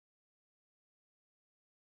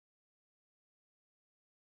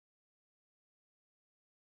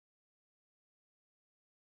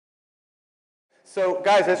So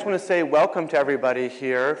guys, I just want to say welcome to everybody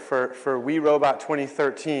here for We Robot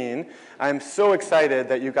 2013. I'm so excited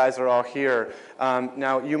that you guys are all here.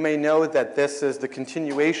 Now, you may know that this is the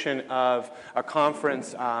continuation of a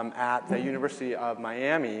conference at the University of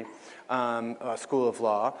Miami School of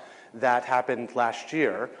Law that happened last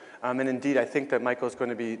year. And indeed, I think that Michael's going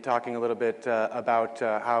to be talking a little bit about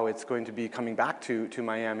how it's going to be coming back to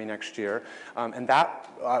Miami next year. And that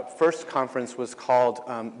first conference was called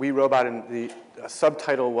We Robot, and the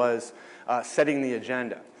subtitle was Setting the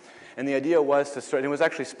Agenda. And the idea was to start, and it was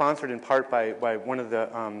actually sponsored in part by one of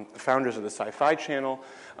the founders of the Sci-Fi Channel,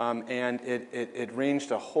 and it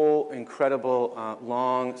ranged a whole incredible,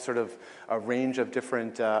 long sort of a range of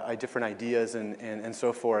different ideas and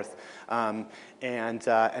so forth.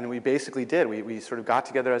 And we basically did. We sort of got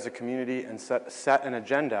together as a community and set an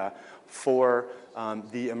agenda for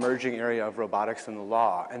the emerging area of robotics and the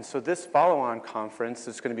law. And so this follow-on conference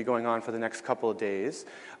is going to be going on for the next couple of days.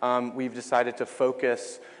 We've decided to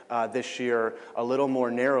focus this year a little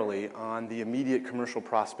more narrowly on the immediate commercial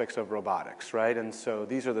prospects of robotics, right? And so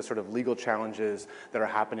these are the sort of legal challenges that are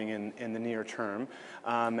happening in the near term.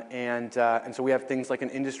 And so we have things like an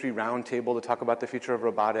industry roundtable to talk about the future of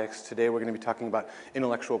robotics. Today we're going to be talking about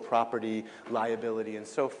intellectual property, liability, and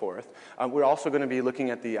so forth. We're also going to be looking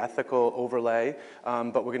at the ethical overlay,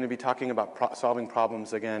 but we're going to be talking about solving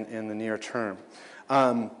problems again in the near term.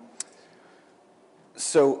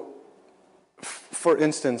 So, for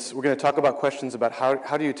instance, we're going to talk about questions about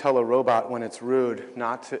how do you tell a robot when it's rude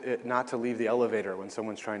not to leave the elevator when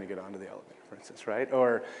someone's trying to get onto the elevator, for instance, right?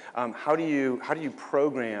 Or how do you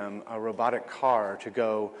program a robotic car to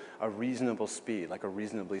go a reasonable speed, like a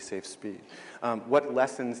reasonably safe speed? What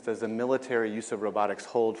lessons does the military use of robotics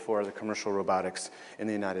hold for the commercial robotics in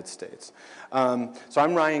the United States? So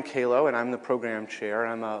I'm Ryan Kalo, and I'm the program chair.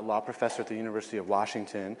 I'm a law professor at the University of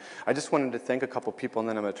Washington. I just wanted to thank a couple people, and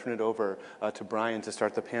then I'm going to turn it over to Brian to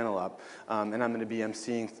start the panel up. And I'm going to be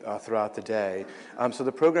emceeing throughout the day. So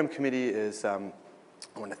the program committee is...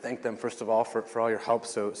 I want to thank them, first of all, for all your help.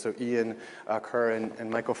 So Ian Kerr and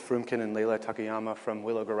Michael Frumkin and Leila Takayama from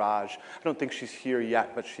Willow Garage. I don't think she's here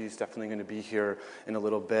yet, but she's definitely going to be here in a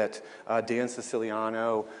little bit. Dan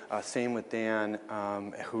Siciliano, same with Dan,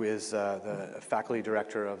 who is the faculty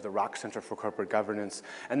director of the Rock Center for Corporate Governance.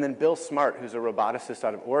 And then Bill Smart, who's a roboticist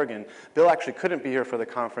out of Oregon. Bill actually couldn't be here for the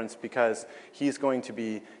conference because he's going to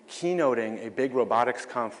be keynoting a big robotics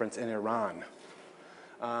conference in Iran.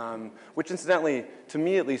 Which incidentally, to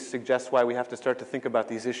me at least, suggests why we have to start to think about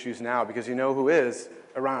these issues now, because you know who is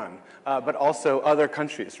Iran, but also other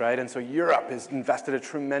countries, right? And so Europe has invested a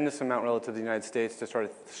tremendous amount relative to the United States to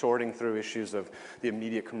start sorting through issues of the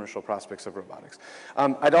immediate commercial prospects of robotics.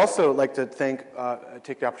 I'd also like to take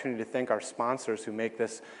the opportunity to thank our sponsors who make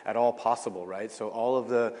this at all possible, right? So all of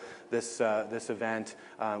this event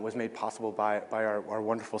was made possible by our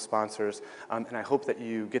wonderful sponsors, and I hope that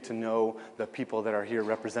you get to know the people that are here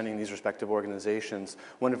representing these respective organizations,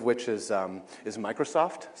 one of which is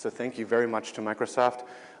Microsoft. So thank you very much to Microsoft.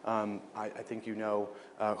 I think you know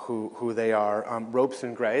who they are. Ropes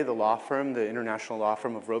and Gray, the law firm, the international law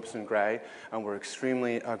firm of Ropes and Gray, and we're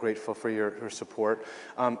extremely grateful for your support.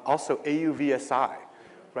 Also AUVSI,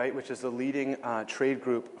 right, which is the leading trade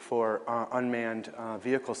group for unmanned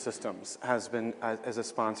vehicle systems, has been as a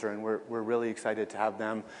sponsor, and we're really excited to have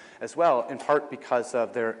them as well, in part because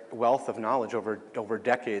of their wealth of knowledge over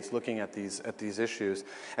decades looking at these issues.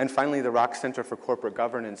 And finally, the Rock Center for Corporate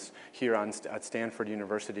Governance here at Stanford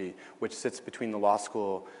University, which sits between the law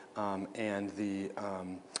school and the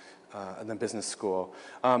business school.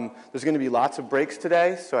 There's going to be lots of breaks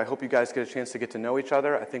today, so I hope you guys get a chance to get to know each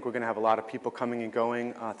other. I think we're going to have a lot of people coming and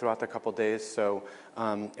going throughout the couple days. So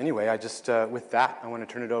anyway, with that, I want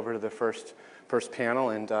to turn it over to the first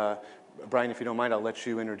panel. And Brian, if you don't mind, I'll let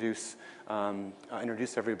you introduce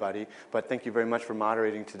everybody. But thank you very much for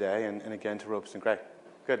moderating today, and again to Ropes and Gray.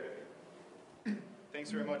 Good.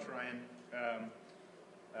 Thanks very much, Ryan.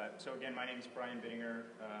 So again, my name is Brian Bittinger.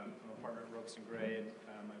 I'm a partner at Ropes and Gray,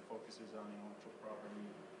 and my focus is on intellectual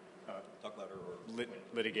property. Talk louder or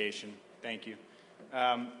litigation. Thank you.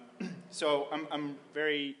 So I'm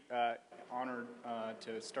very honored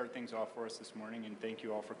to start things off for us this morning, and thank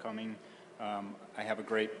you all for coming. I have a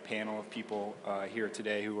great panel of people here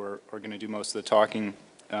today who are going to do most of the talking,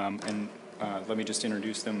 and let me just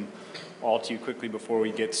introduce them all to you quickly before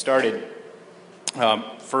we get started.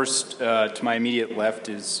 First, to my immediate left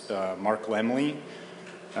is Mark Lemley.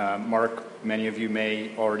 Mark, many of you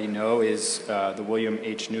may already know, is the William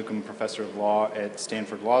H. Newcomb Professor of Law at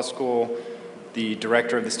Stanford Law School, the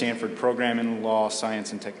Director of the Stanford Program in Law,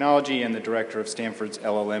 Science, and Technology, and the Director of Stanford's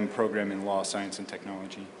LLM Program in Law, Science, and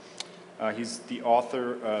Technology. He's the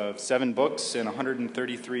author of 7 books and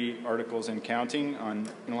 133 articles and counting on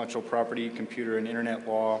intellectual property, computer and internet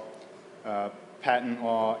law, patent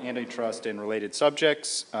law, antitrust, and related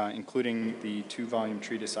subjects, including the 2-volume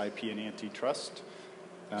treatise IP and Antitrust.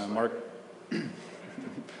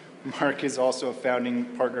 Mark is also a founding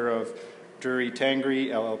partner of Drury Tangri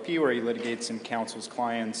LLP, where he litigates and counsels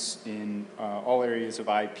clients in all areas of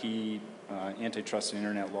IP, antitrust, and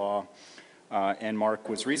internet law. And Mark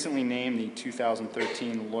was recently named the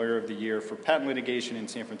 2013 Lawyer of the Year for patent litigation in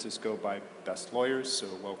San Francisco by Best Lawyers, so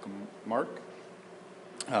welcome, Mark.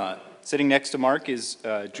 Sitting next to Mark is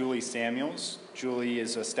Julie Samuels. Julie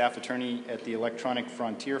is a staff attorney at the Electronic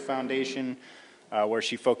Frontier Foundation, where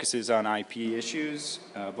she focuses on IP issues.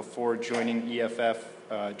 Before joining EFF,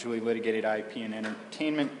 Julie litigated IP and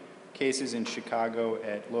entertainment cases in Chicago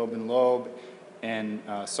at Loeb & Loeb and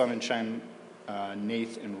Sonnenschein,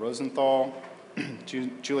 Nath, and Rosenthal.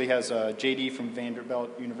 Julie has a JD from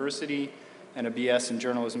Vanderbilt University and a BS in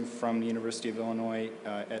journalism from the University of Illinois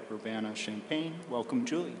at Urbana-Champaign. Welcome,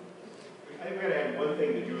 Julie. I think we're going to add one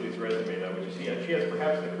thing to Julie's resume, though, which is she has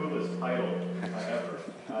perhaps the coolest title ever.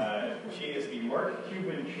 She is the Mark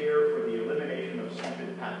Cuban Chair for the Elimination of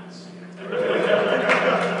Stupid Patents.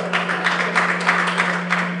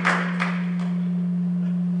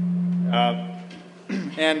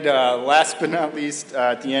 And last but not least,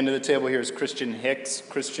 at the end of the table here is Christian Hicks.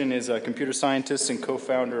 Christian is a computer scientist and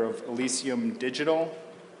co-founder of Elysium Digital.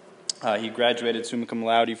 He graduated summa cum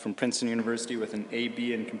laude from Princeton University with an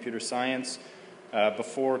AB in computer science.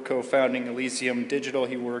 Before co-founding Elysium Digital,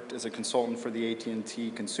 he worked as a consultant for the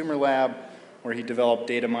AT&T Consumer Lab, where he developed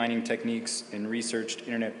data mining techniques and researched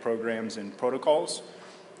internet programs and protocols.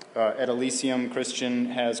 At Elysium, Christian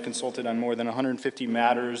has consulted on more than 150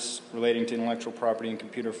 matters relating to intellectual property and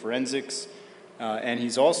computer forensics. And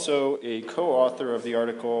he's also a co-author of the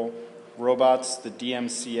article, Robots, the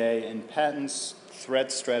DMCA, and Patents,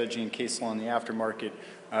 Threats, Strategy, and Case Law in the Aftermarket,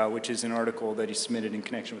 which is an article that he submitted in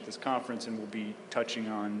connection with this conference and will be touching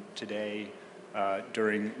on today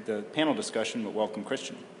during the panel discussion. But welcome,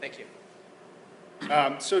 Christian. Thank you.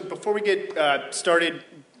 So before we get started,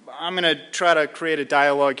 I'm going to try to create a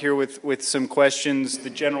dialogue here with some questions. The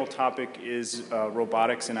general topic is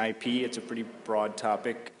robotics and IP. It's a pretty broad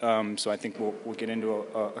topic, so I think we'll get into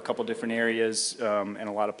a couple different areas and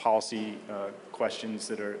a lot of policy questions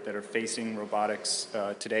that are facing robotics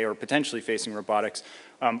today or potentially facing robotics.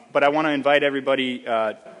 But I want to invite everybody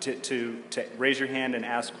to raise your hand and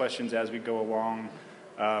ask questions as we go along.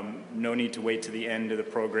 No need to wait to the end of the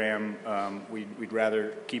program. We'd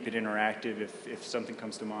rather keep it interactive. If something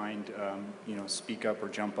comes to mind, speak up or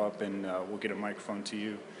jump up, and we'll get a microphone to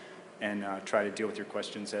you and try to deal with your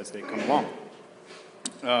questions as they come along.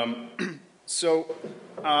 So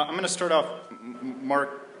I'm going to start off,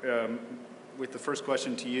 Mark, with the first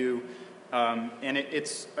question to you. And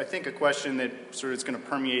it's, I think, a question that sort of is going to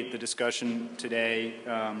permeate the discussion today.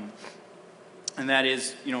 And that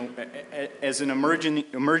is, as an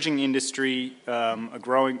emerging industry,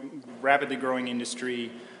 rapidly growing industry,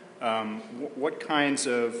 what kinds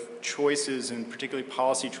of choices, and particularly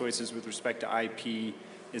policy choices with respect to IP,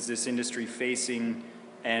 is this industry facing,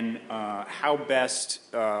 and how best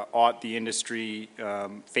ought the industry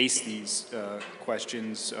face these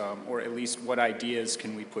questions, or at least what ideas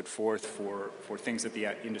can we put forth for things that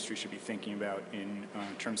the industry should be thinking about in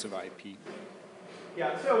terms of IP?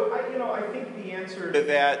 Yeah, so I think the answer to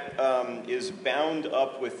that is bound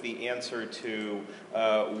up with the answer to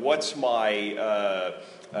what's my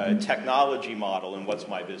technology model and what's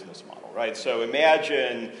my business model, right? So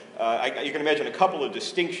imagine, you can imagine a couple of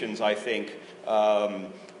distinctions, I think.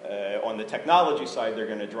 On the technology side, they're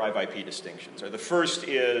going to drive IP distinctions. Or the first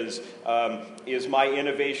is my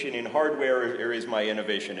innovation in hardware or is my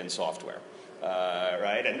innovation in software?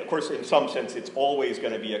 Right? And of course, in some sense, it's always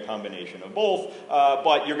going to be a combination of both,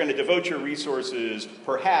 but you're going to devote your resources,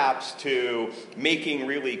 perhaps, to making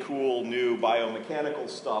really cool new biomechanical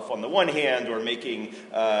stuff on the one hand, or making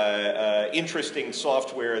interesting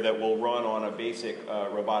software that will run on a basic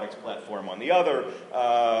robotics platform on the other.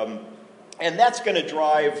 And that's going to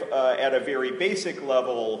drive, at a very basic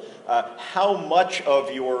level, how much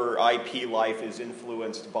of your IP life is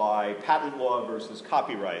influenced by patent law versus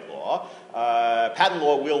copyright law. Patent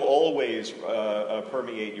law will always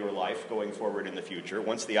permeate your life going forward in the future.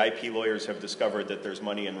 Once the IP lawyers have discovered that there's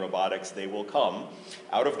money in robotics, they will come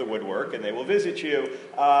out of the woodwork and they will visit you.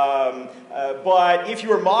 But if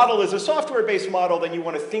your model is a software-based model, then you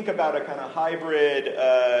want to think about a kind of hybrid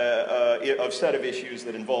of set of issues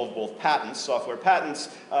that involve both patent patents, software patents,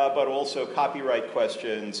 but also copyright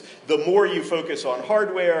questions. The more you focus on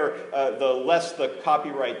hardware, the less the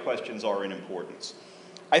copyright questions are in importance.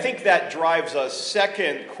 I think that drives a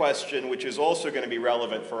second question, which is also going to be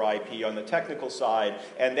relevant for IP on the technical side,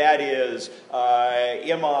 and that is,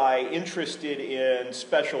 am I interested in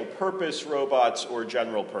special purpose robots or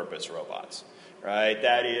general purpose robots? Right?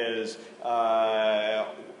 That is,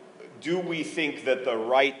 do we think that the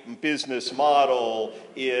right business model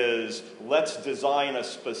is let's design a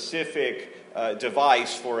specific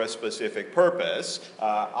device for a specific purpose?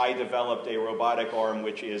 I developed a robotic arm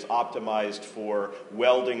which is optimized for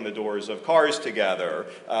welding the doors of cars together.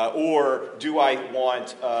 Or do I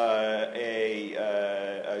want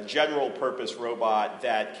a general purpose robot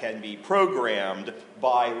that can be programmed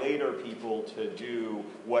by later people to do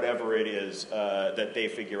whatever it is that they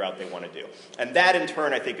figure out they want to do? And that in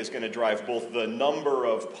turn I think is going to drive both the number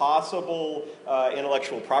of possible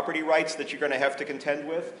intellectual property rights that you're going to have to contend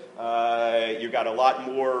with. You've got a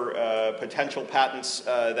lot more potential patents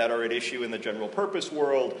that are at issue in the general purpose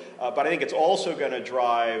world, but I think it's also going to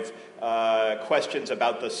drive questions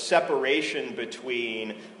about the separation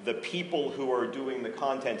between the people who are doing the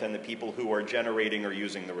content and the people who are generating or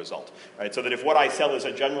using the result. Right? So that if what I sell is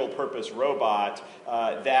a general purpose robot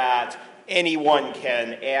that anyone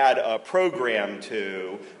can add a program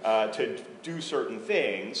to do certain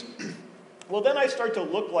things, well, then I start to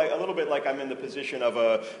look like a little bit like I'm in the position of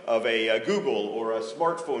a Google or a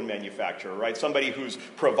smartphone manufacturer, right? Somebody who's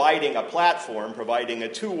providing a platform, providing a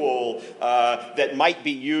tool that might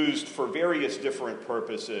be used for various different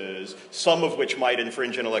purposes, some of which might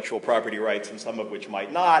infringe intellectual property rights and some of which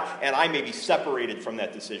might not, and I may be separated from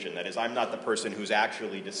that decision. That is, I'm not the person who's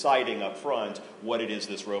actually deciding up front what it is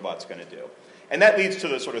this robot's going to do. And that leads to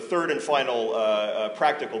the sort of third and final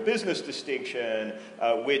practical business distinction,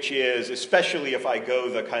 which is, especially if I go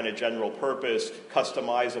the kind of general purpose,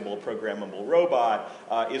 customizable, programmable robot,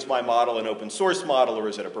 is my model an open source model or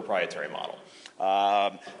is it a proprietary model?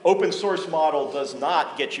 Open source model does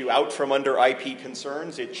not get you out from under IP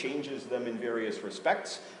concerns. It changes them in various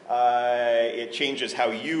respects. It changes how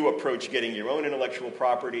you approach getting your own intellectual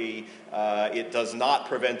property. It does not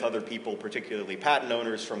prevent other people, particularly patent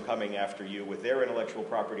owners, from coming after you with their intellectual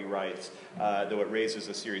property rights, though it raises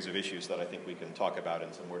a series of issues that I think we can talk about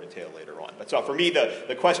in some more detail later on. But so for me,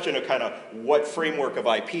 the question of kind of what framework of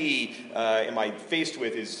IP am I faced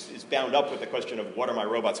with is bound up with the question of what are my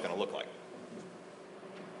robots going to look like?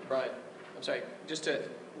 Right. I'm sorry.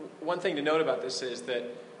 One thing to note about this is that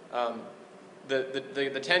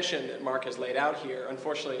the tension that Mark has laid out here,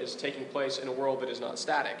 unfortunately, is taking place in a world that is not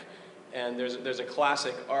static. And there's a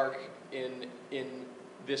classic arc in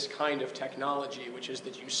this kind of technology, which is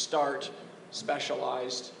that you start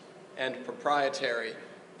specialized and proprietary,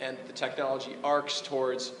 and the technology arcs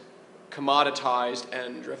towards commoditized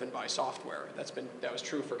and driven by software. That was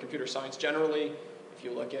true for computer science generally. If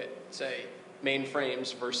you look at, say,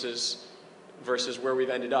 mainframes versus where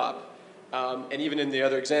we've ended up. And even in the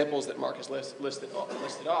other examples that Mark has listed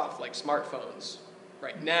off, like smartphones.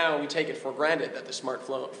 Right now, we take it for granted that the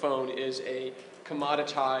smartphone is a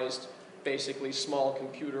commoditized, basically small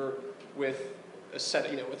computer with a set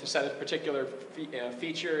of particular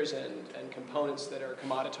features and components that are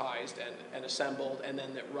commoditized and assembled, and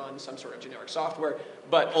then that run some sort of generic software.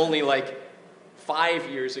 But only like 5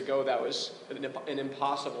 years ago, that was an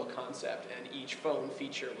impossible concept, and each phone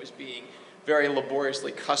feature was being very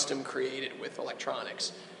laboriously custom created with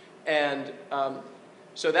electronics. And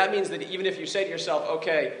so that means that even if you say to yourself,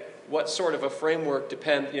 okay, what sort of a framework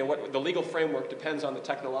depends, what the legal framework depends on the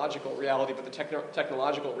technological reality, but the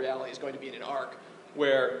technological reality is going to be in an arc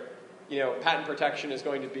where, patent protection is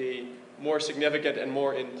going to be more significant and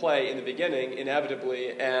more in play in the beginning,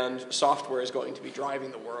 inevitably, and software is going to be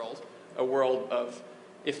driving the world, a world of,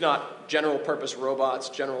 if not general purpose robots,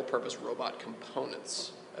 general purpose robot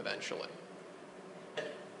components eventually.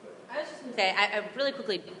 I was just going to say, I really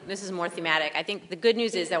quickly, this is more thematic. I think the good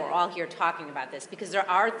news is that we're all here talking about this because there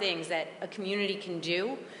are things that a community can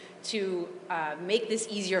do to make this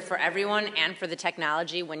easier for everyone and for the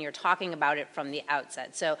technology when you're talking about it from the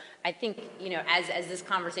outset. So I think, as this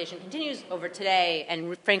conversation continues over today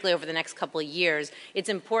and frankly over the next couple of years, it's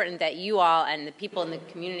important that you all and the people in the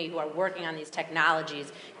community who are working on these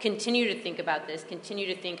technologies continue to think about this, continue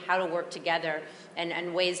to think how to work together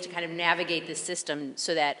and ways to kind of navigate this system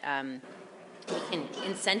so that we can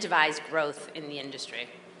incentivize growth in the industry.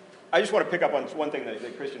 I just want to pick up on one thing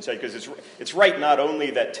that Christian said, because it's right not only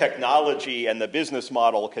that technology and the business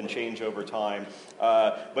model can change over time,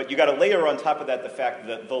 but you got to layer on top of that the fact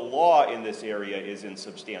that the law in this area is in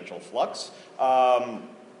substantial flux.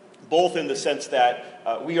 both in the sense that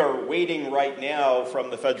we are waiting right now from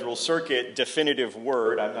the Federal Circuit definitive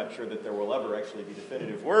word. I'm not sure that there will ever actually be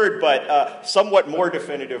definitive word, but somewhat more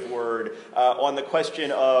definitive word on the question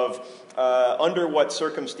of under what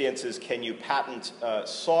circumstances can you patent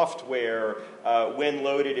software when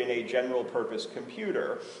loaded in a general purpose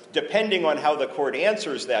computer. Depending on how the court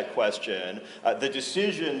answers that question, the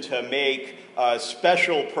decision to make a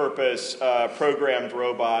special purpose programmed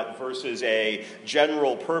robot versus a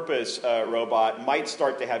general purpose robot might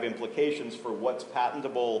start to have implications for what's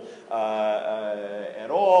patentable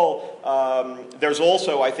at all. There's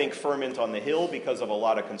also, I think, ferment on the Hill because of a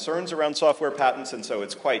lot of concerns around software patents, and so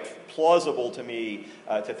it's quite plausible to me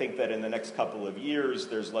to think that in the next couple of years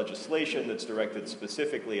there's legislation that's directed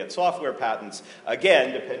specifically at software patents.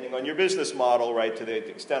 Again, depending on your business model, right? To the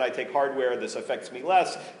extent I take hardware, this affects me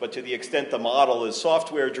less, but to the extent the model is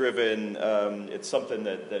software driven, it's something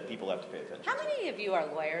that people have to pay attention to. How many of you are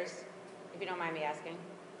lawyers, if you don't mind me asking?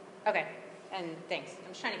 Okay, and thanks. I'm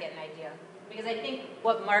just trying to get an idea. Because I think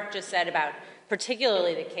what Mark just said about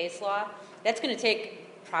particularly the case law, that's going to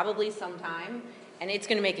take probably some time, and it's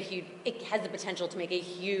going to make it has the potential to make a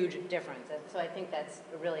huge difference. And so I think that's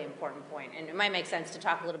a really important point. And it might make sense to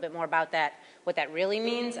talk a little bit more about that, what that really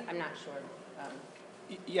means. I'm not sure.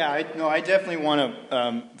 Yeah, I definitely want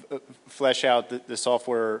to flesh out the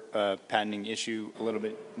software patenting issue a little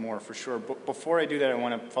bit more for sure. But before I do that, I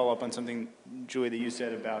want to follow up on something, Julie, that you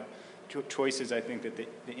said about choices I think that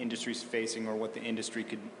the industry's facing or what the industry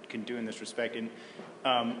can do in this respect. And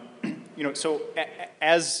you know, so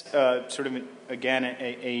as sort of again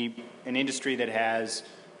an industry that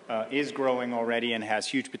is growing already and has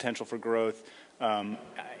huge potential for growth,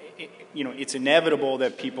 you know, it's inevitable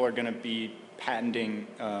that people are going to be patenting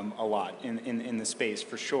a lot in the space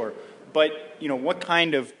for sure. But you know, what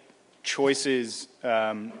kind of choices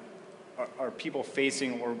are people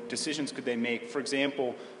facing, or decisions could they make? For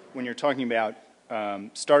example, when you're talking about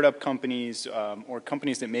startup companies or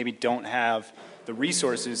companies that maybe don't have the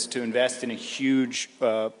resources to invest in a huge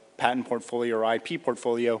patent portfolio or IP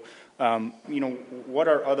portfolio, you know, what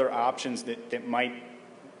are other options that might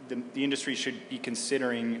the industry should be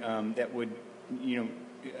considering that would, you know,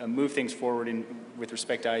 move things forward with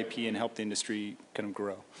respect to IP and help the industry kind of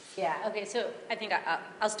grow? Yeah, okay, so I think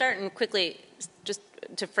I'll start and quickly, just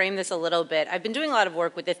to frame this a little bit, I've been doing a lot of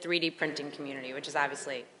work with the 3D printing community, which is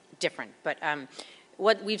obviously different, but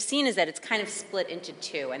what we've seen is that it's kind of split into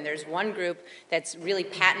two, and there's one group that's really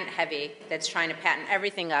patent heavy, that's trying to patent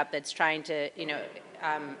everything up, that's trying to, you know,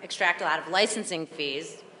 extract a lot of licensing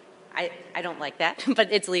fees. I don't like that,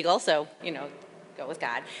 but it's legal, so, you know, go with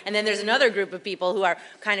God. And then there's another group of people who are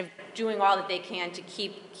kind of doing all that they can to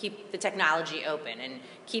keep the technology open and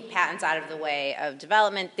keep patents out of the way of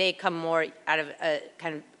development. They come more out of a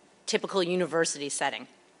kind of typical university setting.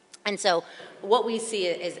 And so what we see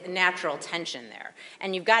is a natural tension there.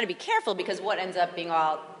 And you've got to be careful, because what ends up being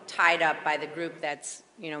all tied up by the group that's,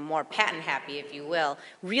 you know, more patent happy, if you will,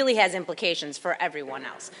 really has implications for everyone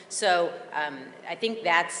else. So I think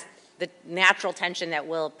that's the natural tension that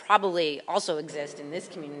will probably also exist in this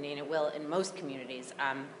community, and it will in most communities.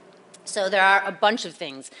 So there are a bunch of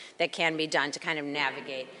things that can be done to kind of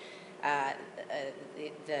navigate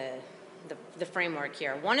the framework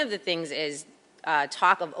here. One of the things is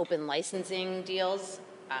talk of open licensing deals,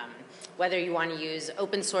 whether you want to use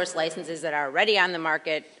open source licenses that are already on the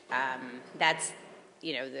market. That's,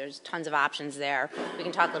 you know, there's tons of options there. We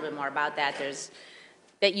can talk a little bit more about that.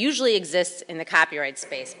 That usually exists in the copyright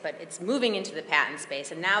space, but it's moving into the patent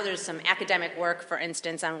space. And now there's some academic work, for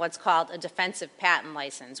instance, on what's called a defensive patent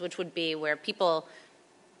license, which would be where people,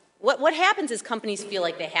 what happens is companies feel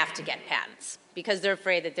like they have to get patents because they're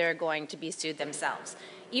afraid that they're going to be sued themselves.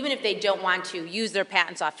 Even if they don't want to use their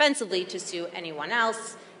patents offensively to sue anyone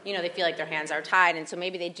else, you know, they feel like their hands are tied, and so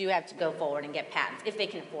maybe they do have to go forward and get patents if they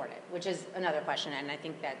can afford it, which is another question, and I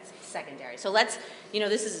think that's secondary. So let's, you know,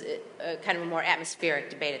 this is a kind of a more atmospheric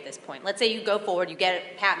debate at this point. Let's say you go forward, you get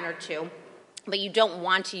a patent or two, but you don't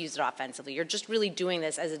want to use it offensively. You're just really doing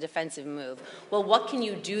this as a defensive move. Well, what can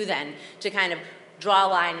you do then to kind of draw a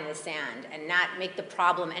line in the sand and not make the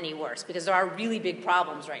problem any worse? Because there are really big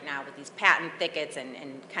problems right now with these patent thickets and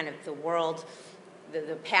kind of the world,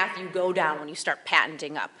 the path you go down when you start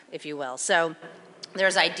patenting up, if you will. So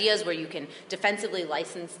there's ideas where you can defensively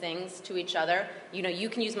license things to each other. You know, you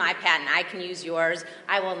can use my patent, I can use yours.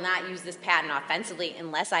 I will not use this patent offensively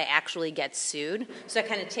unless I actually get sued. So it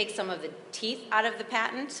kind of takes some of the teeth out of the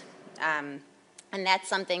patent. And that's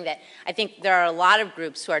something that I think there are a lot of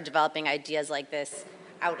groups who are developing ideas like this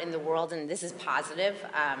out in the world, and this is positive.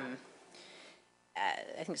 I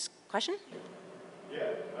think it's a question?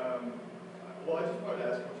 Yeah. Well, I just wanted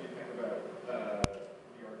to ask what you think the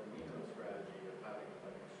Arduino strategy of having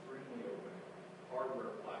an extremely open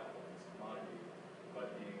hardware platform as a commodity,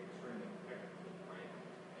 but being extremely technically branded,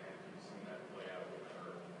 and you've seen that play out in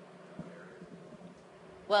other areas.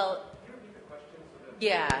 Well, Can you repeat the question?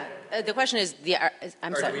 yeah, the question is the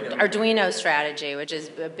Arduino strategy, which is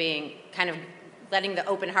being kind of letting the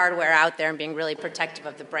open hardware out there and being really protective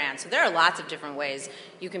of the brand. So there are lots of different ways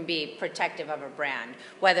you can be protective of a brand,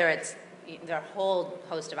 whether it's there are a whole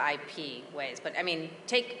host of IP ways. But I mean,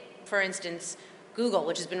 take, for instance, Google,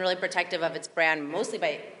 which has been really protective of its brand mostly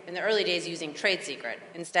by, in the early days, using trade secret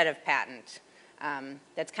instead of patent.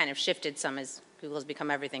 That's kind of shifted some as Google's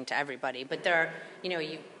become everything to everybody. But there are,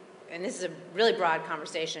 and this is a really broad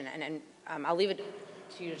conversation, and I'll leave it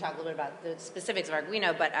to you to talk a little bit about the specifics of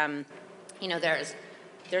Arduino, but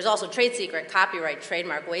there's also trade secret, copyright,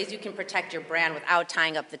 trademark, ways you can protect your brand without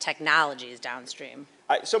tying up the technologies downstream.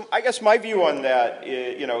 So I guess my view on that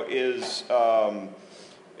is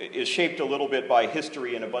shaped a little bit by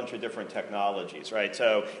history and a bunch of different technologies, right?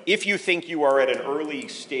 So if you think you are at an early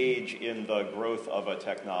stage in the growth of a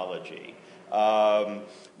technology,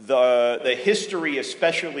 the history,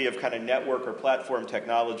 especially of kind of network or platform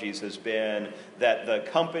technologies, has been that the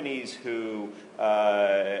companies who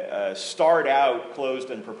start out closed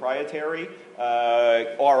and proprietary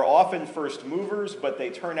are often first movers, but they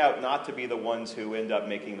turn out not to be the ones who end up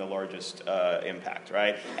making the largest impact,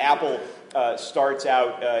 right? Apple starts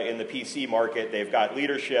out in the PC market, they've got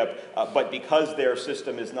leadership, but because their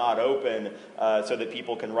system is not open so that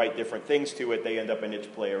people can write different things to it, they end up a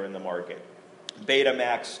niche player in the market.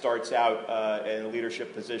 Betamax starts out in a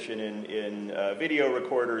leadership position in video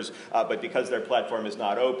recorders, but because their platform is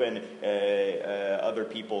not open, other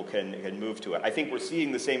people can move to it. I think we're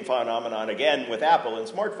seeing the same phenomenon again with Apple and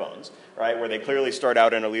smartphones, right, where they clearly start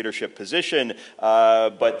out in a leadership position,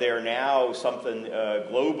 but they're now something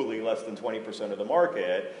globally less than 20% of the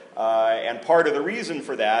market. And part of the reason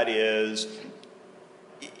for that is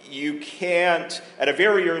you can't, at a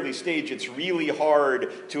very early stage, it's really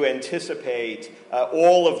hard to anticipate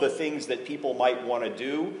all of the things that people might want to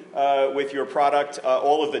do with your product,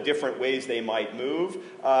 all of the different ways they might move.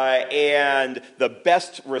 And the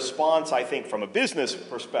best response, I think, from a business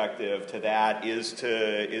perspective to that is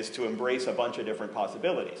to embrace a bunch of different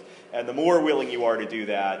possibilities. And the more willing you are to do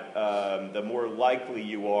that, the more likely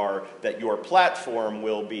you are that your platform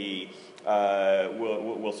will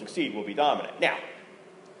succeed, will be dominant. Now,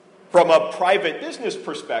 from a private business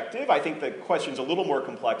perspective, I think the question's a little more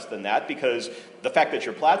complex than that, because the fact that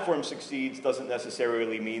your platform succeeds doesn't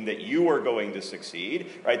necessarily mean that you are going to succeed,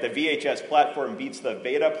 right? The VHS platform beats the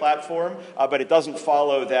Beta platform, but it doesn't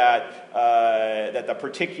follow that that the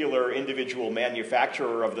particular individual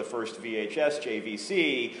manufacturer of the first VHS,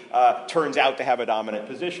 JVC, turns out to have a dominant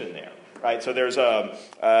position there. Right, so there's a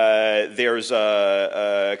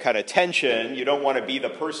kind of tension. You don't want to be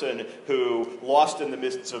the person who, lost in the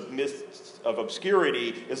mists of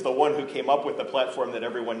obscurity, is the one who came up with the platform that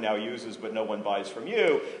everyone now uses but no one buys from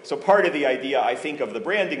you. So part of the idea, I think, of the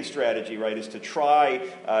branding strategy, right, is to try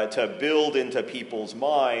to build into people's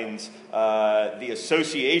minds the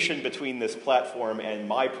association between this platform and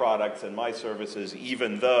my products and my services,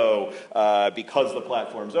 even though because the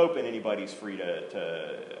platform's open, anybody's free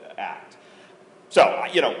to act. So,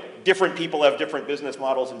 different people have different business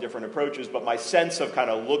models and different approaches, but my sense of kind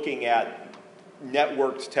of looking at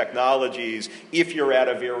networked technologies, if you're at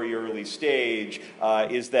a very early stage,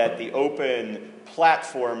 is that the open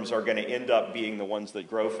platforms are going to end up being the ones that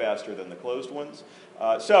grow faster than the closed ones.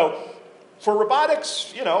 So for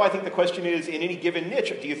robotics, I think the question is, in any given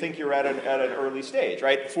niche, do you think you're at an early stage,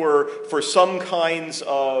 right? For some kinds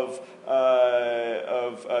of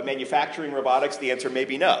manufacturing robotics, the answer may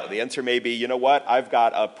be no. The answer may be, I've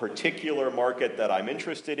got a particular market that I'm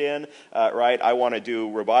interested in, right? I want to do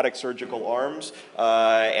robotic surgical arms,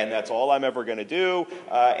 and that's all I'm ever going to do,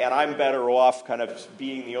 and I'm better off kind of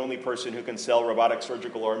being the only person who can sell robotic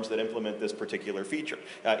surgical arms that implement this particular feature.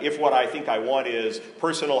 If what I think I want is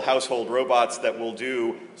personal household robots that will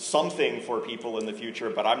do something for people in the future,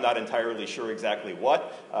 but I'm not entirely sure exactly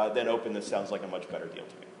what, then openness sounds like a much better deal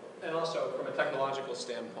to me. And also, from a technological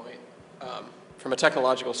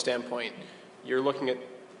standpoint, you're looking at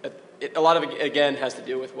it, a lot of it, again, has to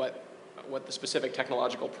do with what the specific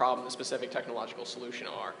technological problem, the specific technological solution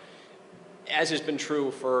are. As has been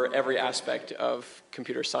true for every aspect of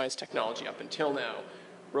computer science technology up until now,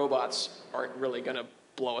 robots aren't really going to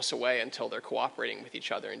blow us away until they're cooperating with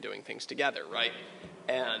each other and doing things together, right?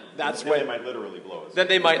 And that's when they might literally blow us. Then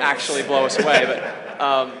they might actually blow us away,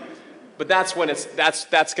 but that's when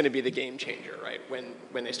that's going to be the game changer, right?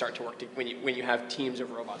 When they start to work, when you have teams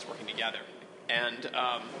of robots working together,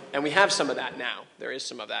 And we have some of that now. There is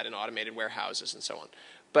some of that in automated warehouses and so on.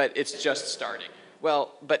 But it's just starting.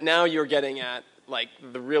 Well, but now you're getting at like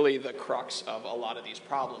really the crux of a lot of these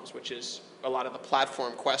problems, which is a lot of the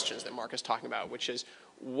platform questions that Mark is talking about, which is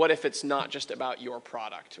what if it's not just about your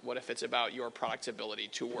product? What if it's about your product's ability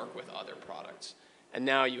to work with other products? And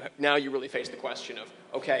now you really face the question of,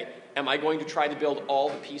 okay, am I going to try to build all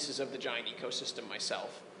the pieces of the giant ecosystem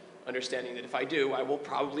myself? Understanding that if I do, I will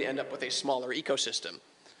probably end up with a smaller ecosystem.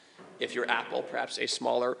 If you're Apple, perhaps a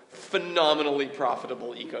smaller, phenomenally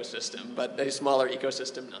profitable ecosystem, but a smaller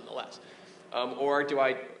ecosystem nonetheless.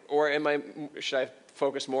 Should I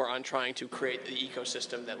focus more on trying to create the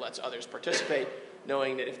ecosystem that lets others participate,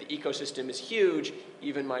 knowing that if the ecosystem is huge,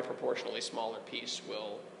 even my proportionally smaller piece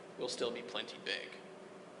will still be plenty big.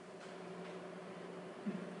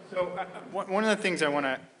 So one of the things I want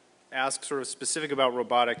to ask sort of specific about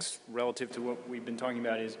robotics relative to what we've been talking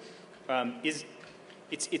about is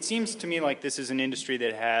it seems to me like this is an industry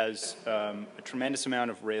that has a tremendous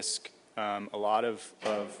amount of risk, a lot of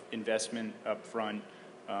investment up front,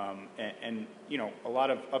 and you know, a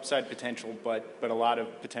lot of upside potential, but a lot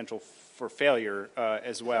of potential for failure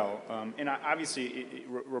as well. And obviously,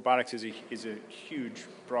 robotics is a huge,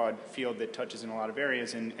 broad field that touches in a lot of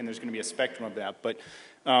areas, and there's going to be a spectrum of that. But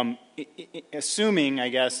assuming, I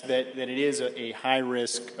guess, that it is a high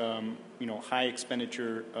risk, you know, high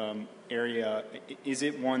expenditure area, is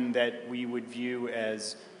it one that we would view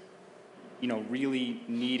as, you know, really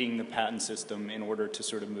needing the patent system in order to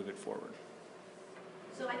sort of move it forward?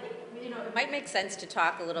 So I think, you know, it might make sense to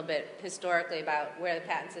talk a little bit historically about where the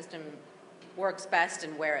patent system works best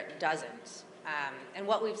and where it doesn't. And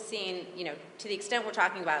what we've seen, you know, to the extent we're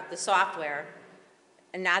talking about the software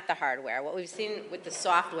and not the hardware, what we've seen with the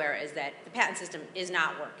software is that the patent system is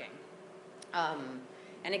not working.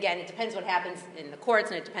 And again, it depends what happens in the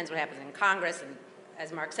courts, and it depends what happens in Congress, and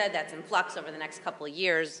as Mark said, that's in flux over the next couple of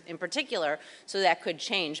years in particular, so that could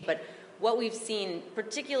change. But what we've seen,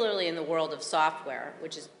 particularly in the world of software,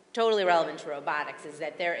 which is totally relevant to robotics, is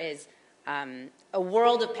that there is a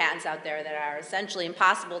world of patents out there that are essentially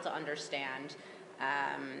impossible to understand,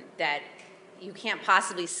 that you can't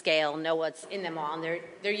possibly scale, know what's in them all, and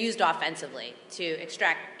they're used offensively to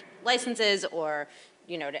extract licenses or,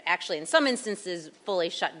 you know, to actually, in some instances, fully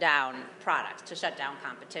shut down products, to shut down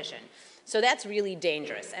competition. So that's really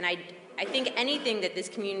dangerous. And I think anything that this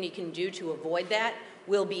community can do to avoid that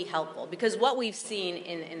will be helpful. Because what we've seen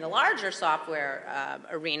in the larger software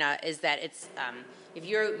arena is that it's, if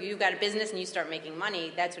you've got a business and you start making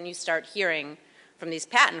money, that's when you start hearing from these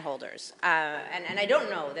patent holders. And I don't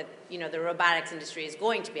know that, you know, the robotics industry is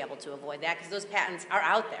going to be able to avoid that, because those patents are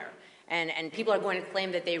out there. And people are going to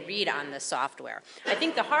claim that they read on the software. I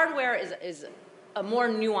think the hardware is a more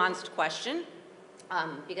nuanced question,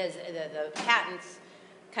 because the patents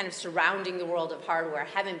kind of surrounding the world of hardware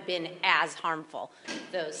haven't been as harmful,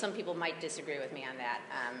 though some people might disagree with me on that.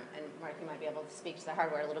 And Mark, you might be able to speak to the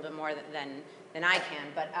hardware a little bit more than I can.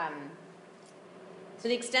 But to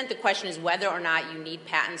the extent the question is whether or not you need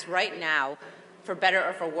patents right now, for better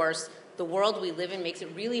or for worse, the world we live in makes it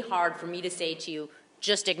really hard for me to say to you,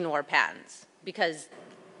 just ignore patents, because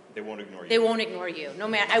they won't ignore you. They won't ignore you. No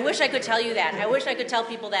matter. I wish I could tell you that. I wish I could tell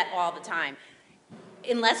people that all the time.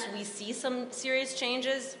 Unless we see some serious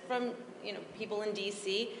changes from, you know, people in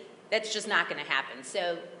D.C., that's just not going to happen.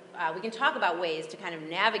 So we can talk about ways to kind of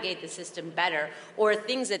navigate the system better, or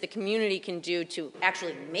things that the community can do to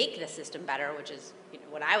actually make the system better, which is, you know,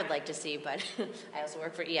 what I would like to see. But I also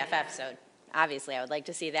work for EFF, so obviously I would like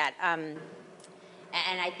to see that. And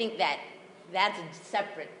I think that's a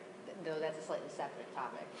separate, though that's a slightly separate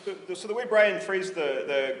topic. So the way Brian phrased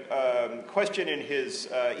the question in his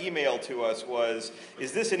email to us was,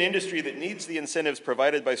 is this an industry that needs the incentives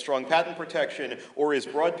provided by strong patent protection, or is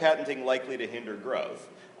broad patenting likely to hinder growth?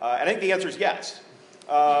 And I think the answer is yes.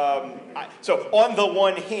 So on the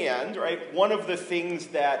one hand, right, one of the things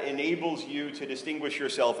that enables you to distinguish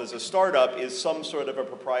yourself as a startup is some sort of a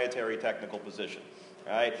proprietary technical position.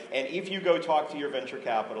 Right? And if you go talk to your venture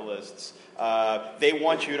capitalists, they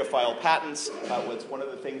want you to file patents. It's one of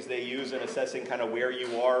the things they use in assessing kind of where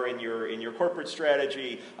you are in your corporate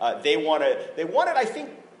strategy. They want it, I think,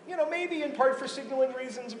 you know, maybe in part for signaling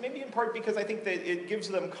reasons, maybe in part because I think that it gives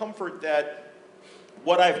them comfort that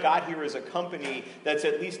what I've got here is a company that's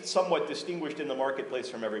at least somewhat distinguished in the marketplace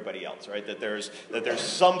from everybody else, right? That there's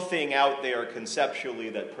something out there conceptually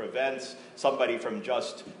that prevents somebody from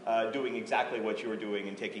just doing exactly what you're doing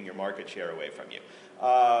and taking your market share away from you.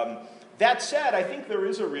 That said, I think there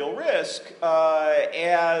is a real risk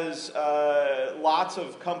as lots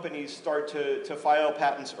of companies start to file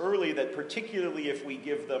patents early that particularly if we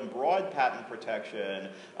give them broad patent protection,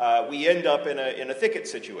 we end up in a thicket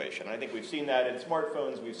situation. I think we've seen that in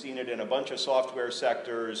smartphones. We've seen it in a bunch of software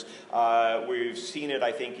sectors. We've seen it,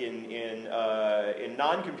 I think, in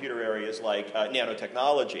non-computer areas like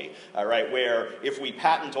nanotechnology, right, where if we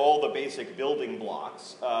patent all the basic building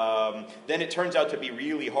blocks, then it turns out to be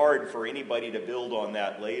really hard for anybody to build on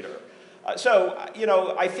that later. So,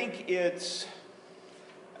 I think it's,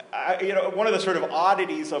 one of the sort of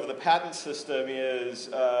oddities of the patent system is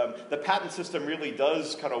the patent system really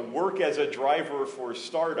does kind of work as a driver for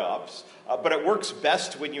startups, but it works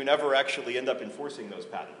best when you never actually end up enforcing those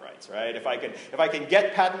patent rights, right? If I can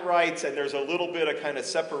get patent rights and there's a little bit of kind of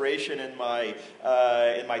separation in my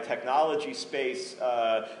technology space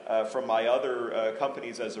from my other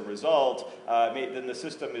companies as a result, then the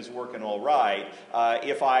system is working all right.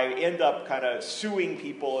 If I end up kind of suing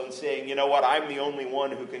people and saying, you know what, I'm the only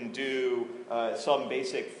one who can do some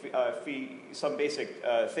basic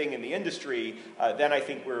thing in the industry, then I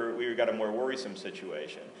think we've got a more worrisome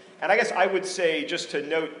situation. And I guess I would say, just to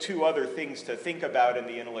note two other things to think about in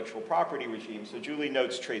the intellectual property regime. So Julie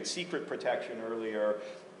notes trade secret protection earlier.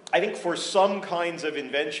 I think for some kinds of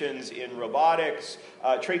inventions in robotics,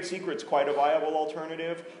 trade secret's quite a viable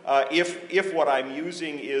alternative. If what I'm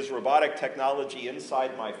using is robotic technology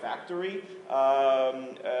inside my factory,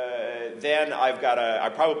 then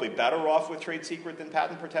I'm probably better off with trade secret than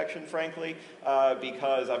patent protection, frankly,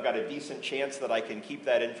 because I've got a decent chance that I can keep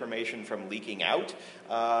that information from leaking out,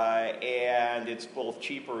 and it's both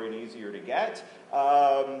cheaper and easier to get.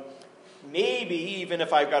 Maybe even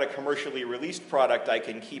if I've got a commercially released product, I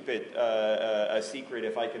can keep it a secret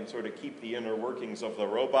if I can sort of keep the inner workings of the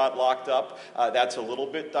robot locked up. That's a little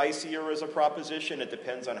bit dicier as a proposition. It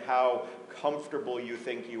depends on how comfortable you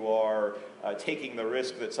think you are taking the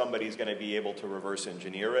risk that somebody's going to be able to reverse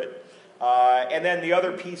engineer it. And then the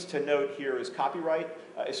other piece to note here is copyright,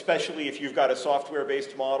 especially if you've got a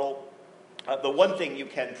software-based model. The one thing you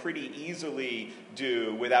can pretty easily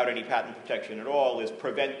do without any patent protection at all is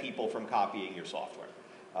prevent people from copying your software.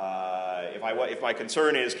 If my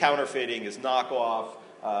concern is counterfeiting, is knockoff,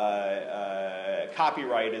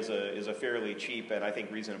 copyright is a fairly cheap and I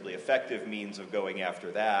think reasonably effective means of going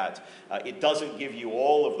after that. It doesn't give you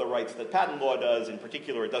all of the rights that patent law does. In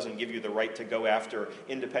particular, it doesn't give you the right to go after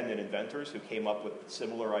independent inventors who came up with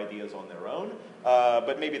similar ideas on their own.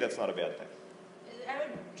 But maybe that's not a bad thing. I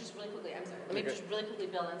would just really quickly, I'm sorry, let me just really quickly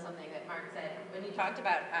build on something that Mark said. When he talked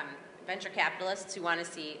about venture capitalists who want to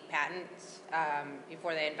see patents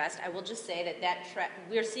before they invest, I will just say that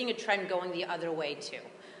we're seeing a trend going the other way too.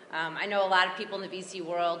 I know a lot of people in the VC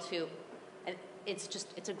world who, and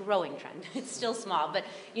it's a growing trend, it's still small, but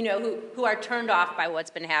who are turned off by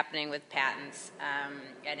what's been happening with patents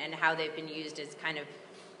and how they've been used as kind of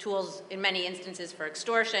tools in many instances for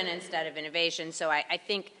extortion instead of innovation. So I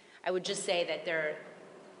think I would just say that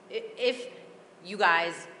if you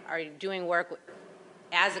guys are doing work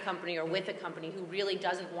as a company or with a company who really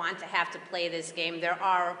doesn't want to have to play this game, there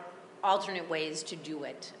are alternate ways to do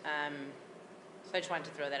it. So I just wanted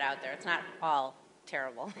to throw that out there. It's not all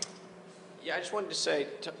terrible. Yeah, I just wanted to say,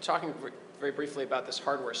 talking very briefly about this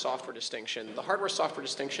hardware-software distinction. The hardware-software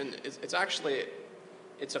distinction,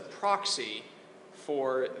 it's a proxy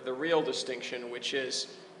for the real distinction, which is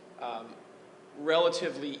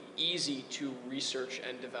relatively easy to research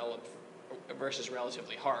and develop versus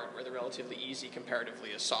relatively hard, where the relatively easy comparatively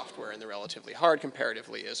is software and the relatively hard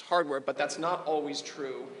comparatively is hardware, but that's not always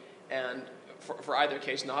true, and for either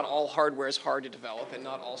case, not all hardware is hard to develop and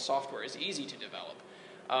not all software is easy to develop.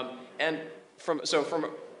 And from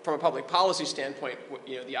a public policy standpoint,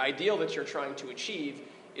 the ideal that you're trying to achieve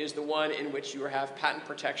is the one in which you have patent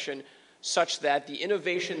protection such that the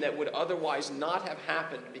innovation that would otherwise not have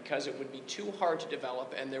happened because it would be too hard to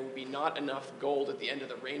develop and there would be not enough gold at the end of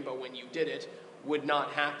the rainbow when you did it would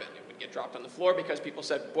not happen. It would get dropped on the floor because people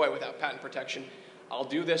said, boy, without patent protection, I'll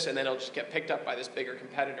do this, and then it'll just get picked up by this bigger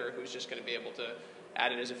competitor who's just going to be able to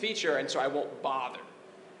add it as a feature, and so I won't bother.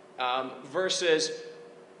 Versus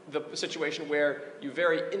the situation where you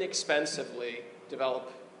very inexpensively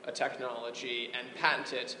develop a technology and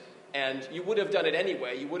patent it, and you would have done it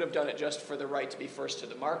anyway. You would have done it just for the right to be first to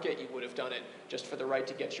the market. You would have done it just for the right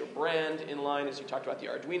to get your brand in line, as you talked about the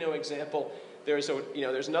Arduino example. There's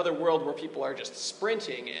another world where people are just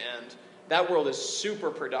sprinting, and that world is super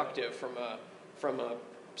productive from a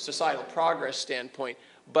societal progress standpoint.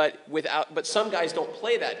 But some guys don't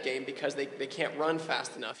play that game because they can't run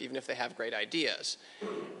fast enough, even if they have great ideas.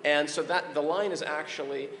 And so that the line is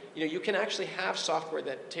actually, you can actually have software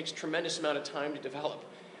that takes tremendous amount of time to develop.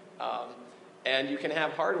 And you can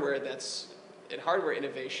have hardware that's hardware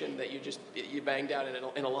innovation that you banged out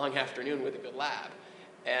in a long afternoon with a good lab.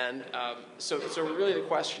 And so really the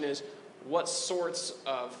question is, what sorts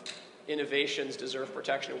of innovations deserve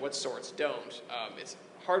protection and what sorts don't? It's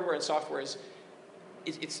hardware and software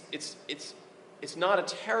it's not a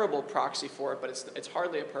terrible proxy for it, but it's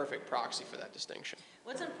hardly a perfect proxy for that distinction.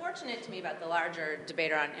 What's unfortunate to me about the larger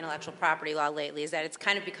debate around intellectual property law lately is that it's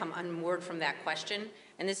kind of become unmoored from that question.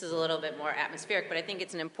 And this is a little bit more atmospheric, but I think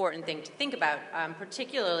it's an important thing to think about,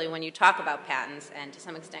 particularly when you talk about patents and to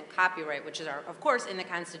some extent copyright, which is, of course, in the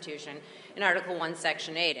Constitution, in Article 1,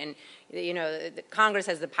 Section 8. And, Congress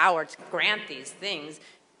has the power to grant these things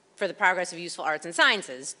for the progress of useful arts and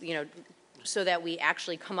sciences, so that we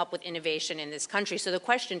actually come up with innovation in this country. So the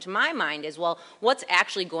question to my mind is, well, what's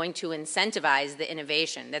actually going to incentivize the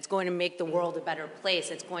innovation that's going to make the world a better place,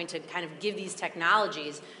 that's going to kind of give these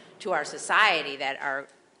technologies to our society that are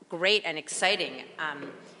great and exciting?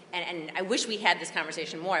 And I wish we had this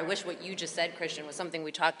conversation more. I wish what you just said, Christian, was something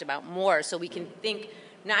we talked about more, so we can think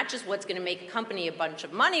not just what's going to make a company a bunch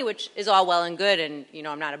of money, which is all well and good, and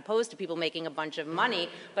I'm not opposed to people making a bunch of money,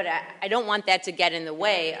 but I don't want that to get in the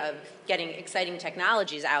way of getting exciting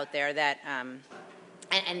technologies out there that,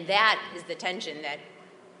 and that is the tension that,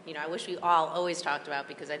 I wish we all always talked about,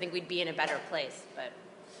 because I think we'd be in a better place. But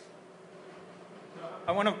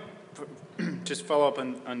I want to just follow up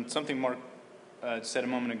on something Mark said a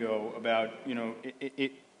moment ago about,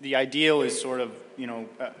 the ideal is sort of,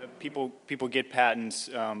 people get patents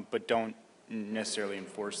but don't necessarily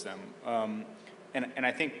enforce them. And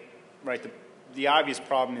I think, right, the obvious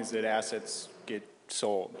problem is that assets get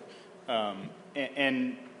sold.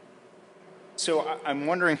 And so I'm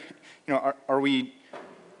wondering, are we,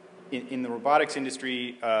 in the robotics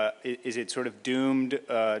industry, is it sort of doomed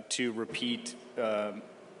to repeat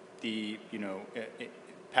the,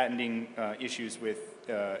 patenting issues with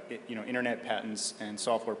internet patents and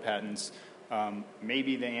software patents?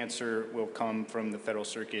 Maybe the answer will come from the Federal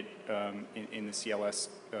Circuit in the CLS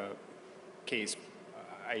case.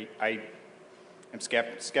 I am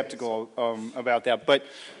skeptical about that. But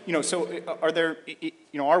so are there?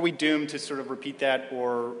 Are we doomed to sort of repeat that,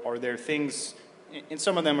 or are there things? And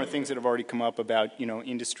some of them are things that have already come up about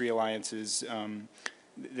industry alliances.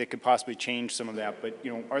 That could possibly change some of that, but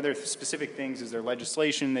are there specific things? Is there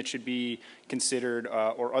legislation that should be considered,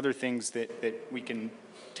 or other things that we can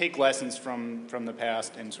take lessons from the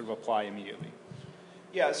past and sort of apply immediately?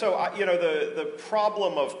 Yeah, so the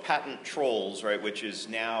problem of patent trolls, right, which is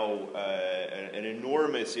now an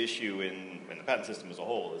enormous issue in the patent system as a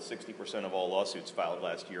whole. 60% of all lawsuits filed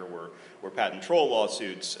last year were patent troll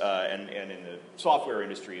lawsuits, and in the software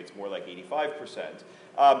industry, it's more like 85%.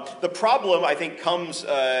 The problem, I think, comes,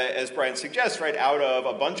 as Brian suggests, right, out of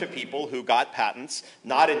a bunch of people who got patents,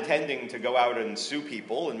 not intending to go out and sue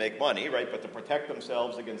people and make money, right, but to protect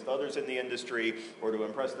themselves against others in the industry or to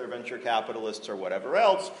impress their venture capitalists or whatever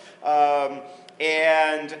else.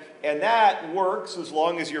 And that works as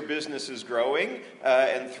long as your business is growing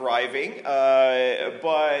and thriving.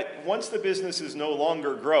 But once the business is no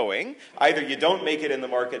longer growing, either you don't make it in the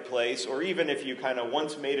marketplace, or even if you kind of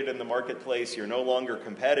once made it in the marketplace, you're no longer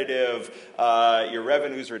competitive, your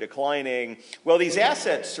revenues are declining. Well, these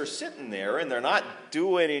assets are sitting there and they're not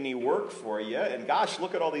doing any work for you. And gosh,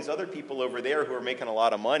 look at all these other people over there who are making a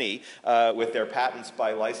lot of money with their patents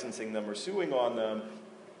by licensing them or suing on them.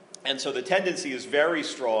 And so the tendency is very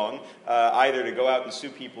strong, either to go out and sue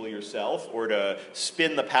people yourself, or to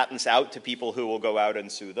spin the patents out to people who will go out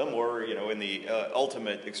and sue them, or in the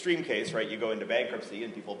ultimate extreme case, right, you go into bankruptcy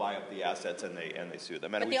and people buy up the assets and they sue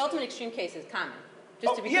them. And but the ultimate extreme case is common.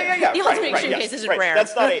 Just to be clear. The ultimate extreme case is rare.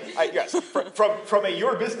 That's not yes. From a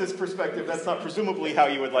your business perspective, that's not presumably how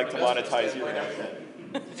you would like to monetize your asset.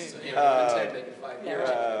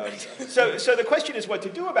 So the question is what to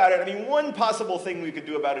do about it. I mean, one possible thing we could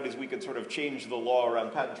do about it is we could sort of change the law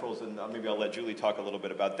around patent trolls, and maybe I'll let Julie talk a little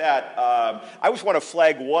bit about that. I just want to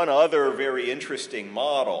flag one other very interesting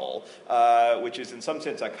model, which is in some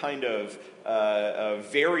sense a kind of a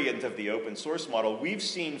variant of the open source model. We've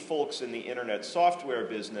seen folks in the internet software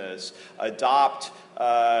business adopt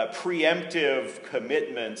preemptive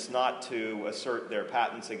commitments not to assert their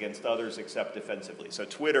patents against others except defensively. So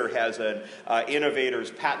Twitter has an innovator's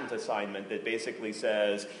patent assignment that basically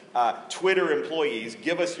says, Twitter employees,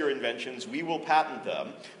 give us your inventions, we will patent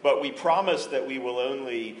them, but we promise that we will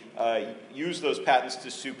only use those patents to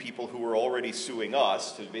sue people who are already suing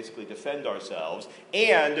us, to basically defend ourselves,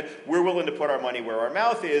 and we're willing to put our money where our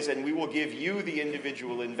mouth is, and we will give you, the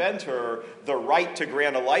individual inventor, the right to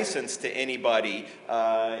grant a license to anybody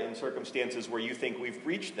in circumstances where you think we've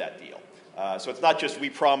breached that deal. So it's not just we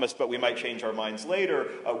promise, but we might change our minds later.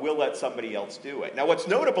 We'll let somebody else do it. Now, what's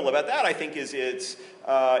notable about that, I think, is it's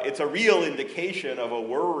a real indication of a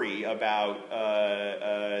worry about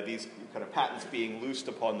these kind of patents being loosed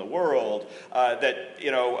upon the world. That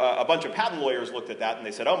a bunch of patent lawyers looked at that and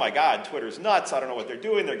they said, "Oh my God, Twitter's nuts. I don't know what they're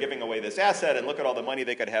doing. They're giving away this asset, and look at all the money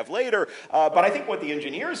they could have later." But I think what the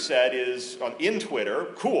engineers said is, in Twitter,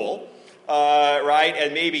 cool. Right,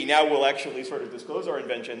 and maybe now we'll actually sort of disclose our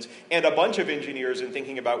inventions. And a bunch of engineers, in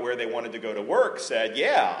thinking about where they wanted to go to work, said,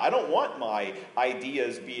 yeah, I don't want my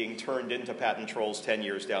ideas being turned into patent trolls 10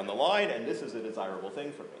 years down the line, and this is a desirable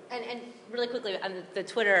thing for me. And really quickly, on the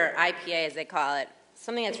Twitter IPA, as they call it,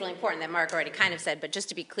 something that's really important that Mark already kind of said, but just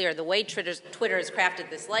to be clear, the way Twitter has crafted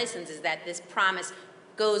this license is that this promise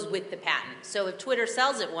goes with the patent. So if Twitter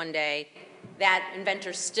sells it one day, that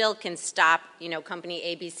inventor still can stop, company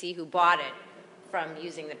ABC who bought it from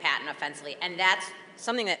using the patent offensively. And that's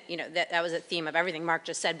something that, that was a theme of everything Mark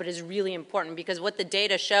just said, but is really important because what the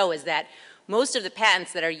data show is that most of the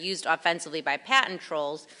patents that are used offensively by patent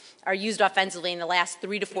trolls are used offensively in the last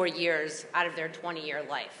 3 to 4 years out of their 20-year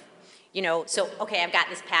life. So, okay, I've got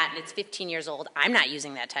this patent, it's 15 years old, I'm not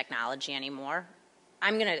using that technology anymore.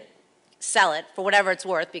 I'm going to sell it for whatever it's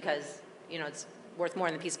worth because, it's worth more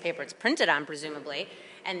than the piece of paper it's printed on, presumably.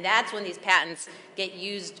 And that's when these patents get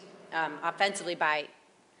used offensively by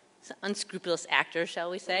unscrupulous actors,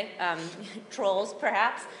 shall we say, trolls,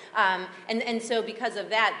 perhaps. And so because of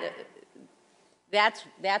that,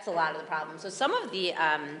 that's a lot of the problem. So some of the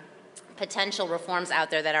potential reforms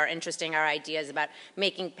out there that are interesting are ideas about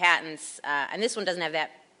making patents, and this one doesn't have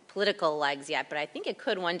that political legs yet, but I think it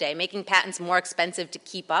could one day, making patents more expensive to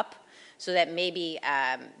keep up, so that maybe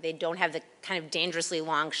they don't have the kind of dangerously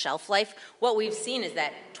long shelf life. What we've seen is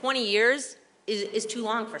that 20 years is too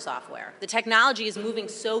long for software. The technology is moving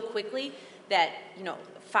so quickly that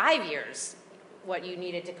 5 years, what you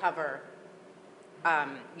needed to cover,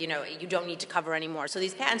 you don't need to cover anymore. So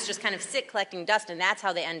these patents just kind of sit collecting dust, and that's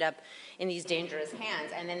how they end up in these dangerous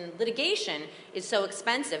hands. And then litigation is so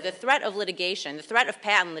expensive. The threat of litigation, the threat of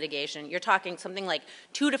patent litigation, you're talking something like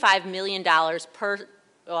 $2 to $5 million per.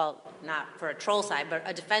 Well, not for a troll side, but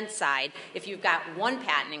a defense side, if you've got one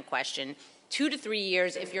patent in question, 2 to 3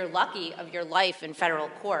 years, if you're lucky, of your life in federal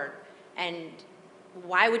court. And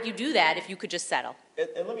why would you do that if you could just settle?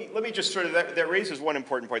 And let me just sort of, that raises one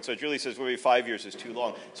important point. So Julie says maybe 5 years is too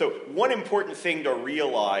long. So one important thing to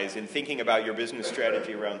realize in thinking about your business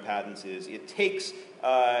strategy around patents is it takes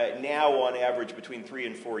now on average between 3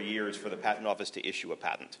 and 4 years for the patent office to issue a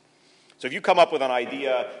patent. So if you come up with an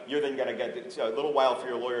idea, you're then going to get a little while for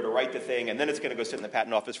your lawyer to write the thing, and then it's going to go sit in the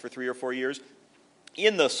patent office for 3 or 4 years.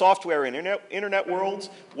 In the software and internet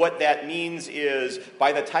worlds, what that means is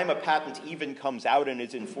by the time a patent even comes out and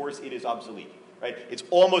is in force, it is obsolete. Right? It's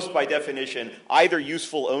almost by definition either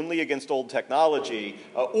useful only against old technology,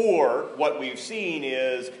 or what we've seen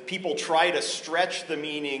is people try to stretch the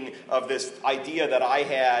meaning of this idea that I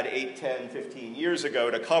had 8, 10, 15 years ago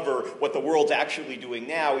to cover what the world's actually doing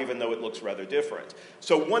now, even though it looks rather different.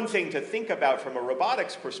 So one thing to think about from a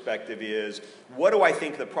robotics perspective is, what do I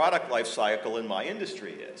think the product life cycle in my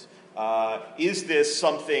industry is? Is this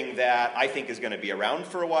something that I think is going to be around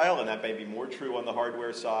for a while, and that may be more true on the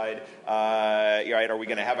hardware side? Right? Are we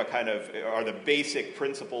going to have a kind of, are the basic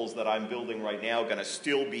principles that I'm building right now going to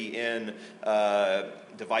still be in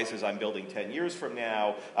devices I'm building 10 years from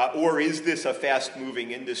now? Or is this a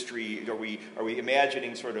fast-moving industry? Are we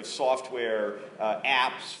imagining sort of software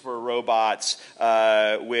apps for robots,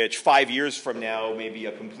 which 5 years from now maybe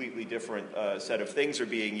a completely different set of things are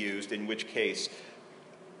being used, in which case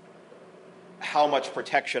how much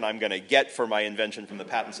protection I'm going to get for my invention from the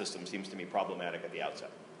patent system seems to me problematic at the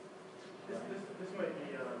outset. This might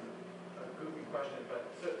be a goofy question, but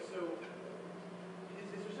so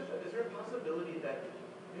is there a possibility that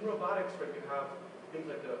in robotics, right, you have things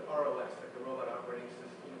like the ROS, like the robot operating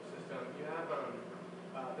system, you have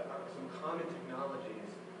some common technologies,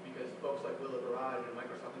 because folks like Willa Garage and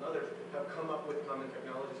Microsoft and others have come up with common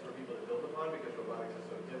technologies for people to build upon because robotics is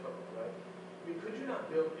so difficult, right? I mean, could you not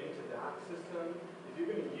build into that system, if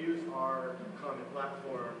you're going to use our common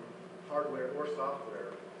platform, hardware or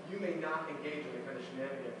software, you may not not engage in the kind of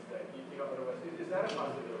shenanigans that you know otherwise. Is that a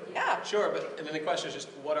possibility? Yeah, sure, but and then the question is just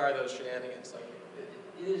what are those shenanigans? Like,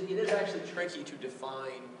 it is actually tricky to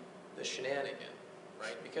define the shenanigan,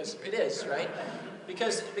 right? Because it is, right?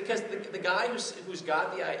 Because the guy who's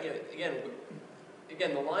got the idea,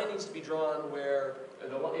 again, the line needs to be drawn where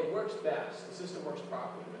it works best. The system works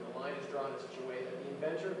properly when the line is drawn in such a way that the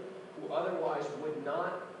inventor, who otherwise would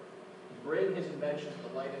not bring his invention to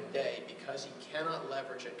the light of day because he cannot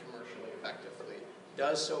leverage it commercially effectively,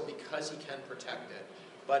 does so because he can protect it,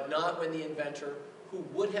 but not when the inventor, who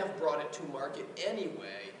would have brought it to market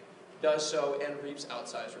anyway, does so and reaps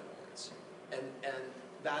outsized rewards. And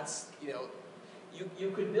that's,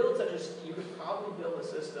 you could probably build a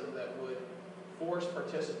system that would force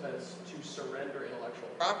participants to surrender intellectual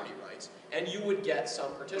property rights, and you would get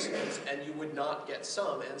some participants, and you would not get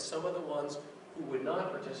some, and some of the ones who would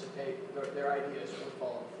not participate, their ideas would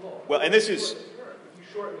fall on the floor. Well, and this is... If you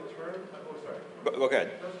shorten the term, oh, sorry. Go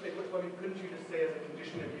ahead. Couldn't you just say as a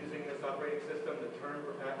condition of using this operating system, the term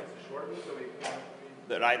for patents is shortened so we can...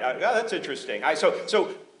 That's interesting.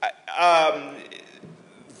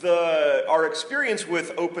 Our experience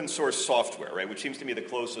with open source software, right, which seems to me the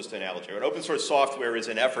closest analogy. Right? Open source software is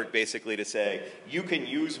an effort basically to say, you can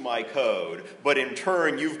use my code, but in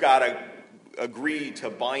turn you've got to agree to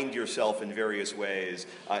bind yourself in various ways,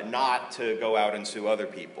 not to go out and sue other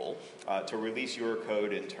people, to release your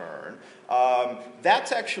code in turn.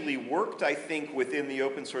 That's actually worked, I think, within the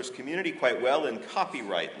open source community quite well in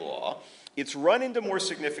copyright law. It's run into more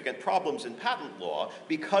significant problems in patent law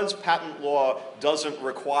because patent law doesn't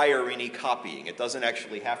require any copying. It doesn't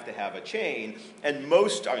actually have to have a chain. And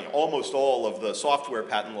almost all of the software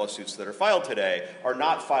patent lawsuits that are filed today are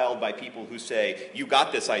not filed by people who say, you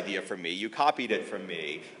got this idea from me, you copied it from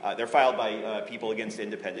me. They're filed by people against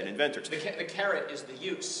independent inventors. The carrot is the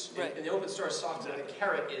use. Right. In the open source software, the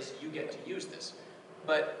carrot is you get to use this.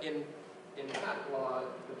 But in patent law,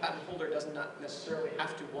 the patent holder does not necessarily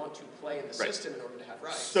have to want to play in the system in order to have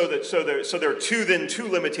rights. So there are two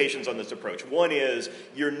limitations on this approach. One is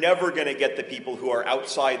you're never going to get the people who are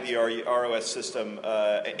outside the ROS system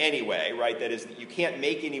anyway, right? That is, you can't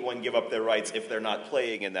make anyone give up their rights if they're not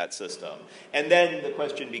playing in that system. And then the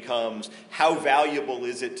question becomes, how valuable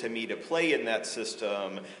is it to me to play in that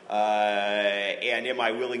system? And am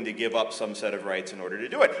I willing to give up some set of rights in order to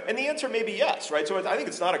do it? And the answer may be yes, right? So I think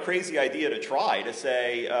it's not a crazy idea to try to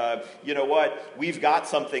say, you know what, we've got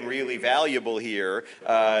something really valuable here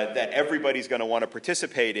that everybody's going to want to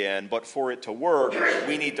participate in, but for it to work,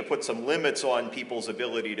 we need to put some limits on people's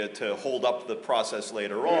ability to hold up the process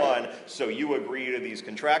later on, so you agree to these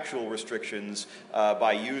contractual restrictions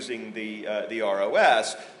by using the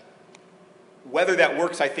ROS. Whether that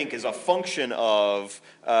works, I think, is a function of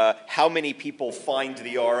how many people find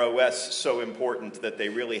the ROS so important that they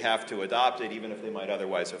really have to adopt it, even if they might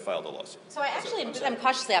otherwise have filed a lawsuit. So I'm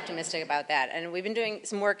cautiously optimistic about that, and we've been doing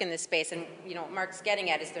some work in this space, and what Mark's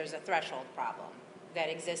getting at is there's a threshold problem that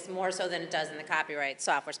exists more so than it does in the copyright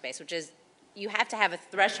software space, which is you have to have a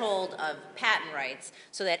threshold of patent rights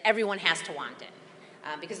so that everyone has to want it.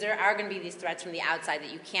 Because there are going to be these threats from the outside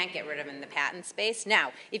that you can't get rid of in the patent space.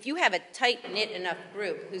 Now, if you have a tight-knit enough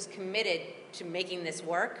group who's committed to making this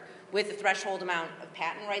work with a threshold amount of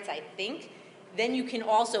patent rights, I think, then you can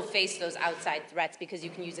also face those outside threats because you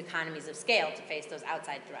can use economies of scale to face those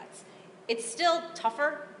outside threats. It's still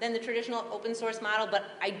tougher than the traditional open source model, but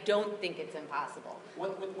I don't think it's impossible.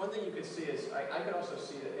 One thing you could see is, I could also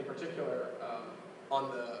see that in particular on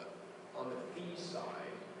the fee side,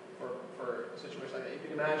 for a situation like that. You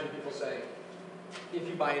can imagine people saying, if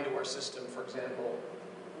you buy into our system, for example,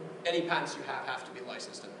 any patents you have to be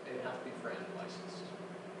licensed and have to be brand licensed.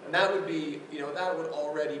 And that would be, that would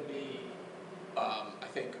already be, I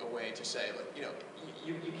think, a way to say, like,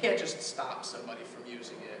 you can't just stop somebody from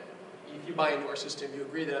using it. If you buy into our system, you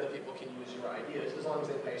agree that other people can use your ideas as long as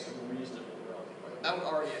they pay some reasonable royalty for them. That would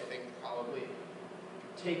already, I think, probably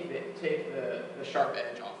take the sharp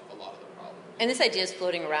edge off of a lot of the problem. And this idea is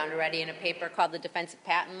floating around already in a paper called The Defensive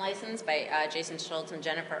Patent License by Jason Schultz and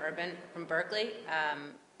Jennifer Urban from Berkeley.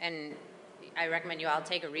 And I recommend you all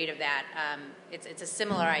take a read of that. It's a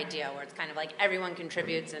similar idea where it's kind of like everyone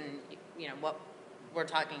contributes and what we're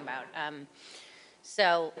talking about.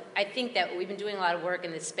 So I think that we've been doing a lot of work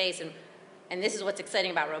in this space, and this is what's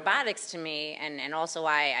exciting about robotics to me, and also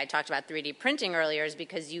why I talked about 3D printing earlier, is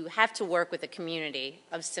because you have to work with a community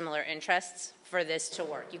of similar interests for this to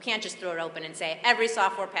work. You can't just throw it open and say every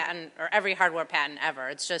software patent or every hardware patent ever.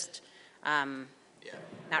 It's just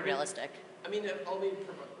not realistic.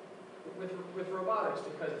 With robotics,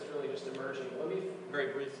 because it's really just emerging, let me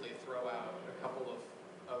very briefly throw out a couple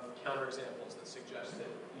of counterexamples that suggest that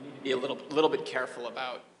you need to be a little bit careful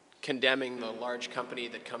about condemning the large company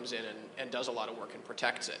that comes in and does a lot of work and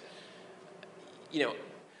protects it. You know,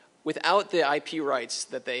 without the IP rights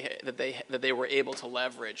that they were able to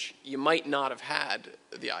leverage, you might not have had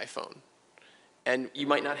the iPhone. And you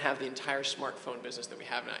might not have the entire smartphone business that we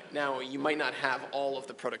have now. You might not have all of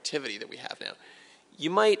the productivity that we have now. You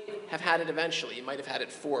might have had it eventually. You might have had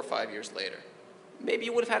it 4 or 5 years later. Maybe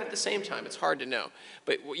you would have had it at the same time. It's hard to know.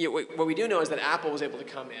 But what we do know is that Apple was able to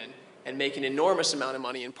come in and make an enormous amount of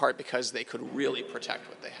money, in part because they could really protect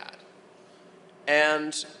what they had.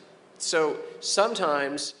 And so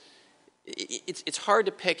sometimes it's hard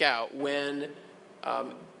to pick out when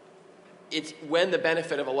the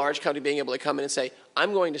benefit of a large company being able to come in and say,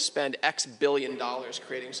 I'm going to spend X billion dollars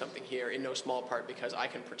creating something here in no small part because I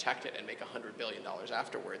can protect it and make $100 billion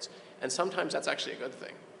afterwards. And sometimes that's actually a good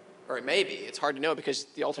thing. Or it may be. It's hard to know because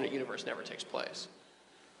the alternate universe never takes place.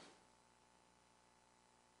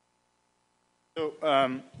 So,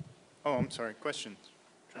 I'm sorry, questions?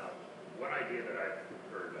 One idea that I've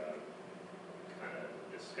heard kind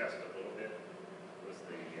of discussed a little bit was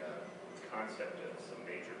the concept of some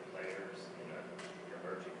major players in an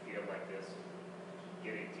emerging field like this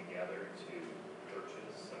getting together to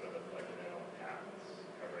purchase some of the fundamental patents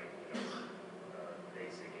covering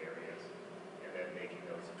basic areas and then making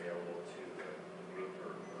those available to the group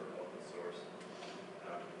or open source.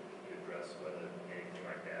 Can you address whether anything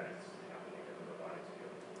like that is happening in the robotics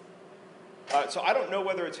field? So I don't know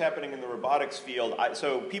whether it's happening in the robotics field.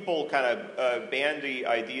 So people kind of bandy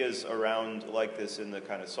ideas around like this in the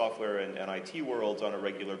kind of software and IT worlds on a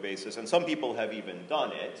regular basis, and some people have even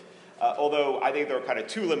done it. Although I think there are kind of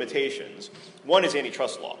two limitations. One is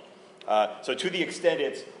antitrust law. So to the extent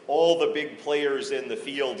it's all the big players in the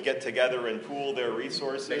field get together and pool their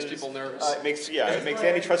resources. Makes people nervous. It makes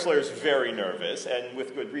antitrust lawyers very nervous, and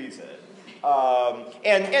with good reason.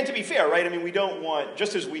 And to be fair, right, I mean, we don't want,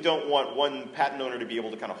 just as we don't want one patent owner to be able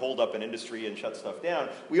to kind of hold up an industry and shut stuff down,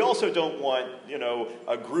 we also don't want, you know,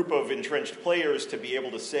 a group of entrenched players to be able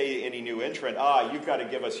to say to any new entrant, you've got to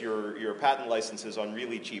give us your patent licenses on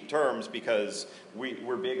really cheap terms because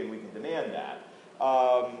we're big and we can demand that.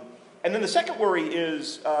 And then the second worry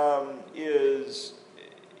is I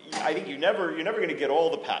think you're never going to get all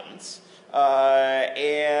the patents.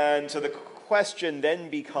 And so the question then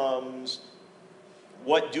becomes,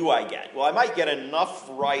 what do I get? Well, I might get enough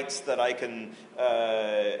rights that I can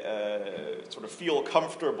sort of feel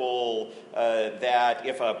comfortable that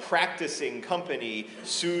if a practicing company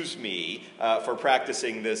sues me for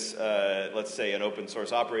practicing this, let's say, an open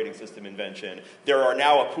source operating system invention, there are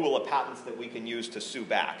now a pool of patents that we can use to sue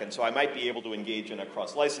back. And so I might be able to engage in a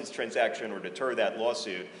cross-license transaction or deter that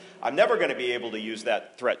lawsuit. I'm never going to be able to use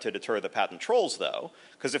that threat to deter the patent trolls, though,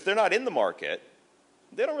 because if they're not in the market,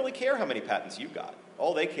 they don't really care how many patents you've got.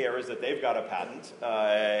 All they care is that they've got a patent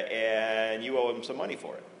and you owe them some money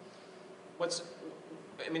for it.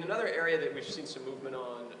 Another area that we've seen some movement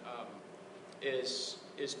on is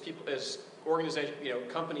organizations,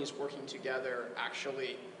 companies working together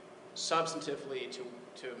actually substantively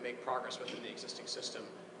to make progress within the existing system.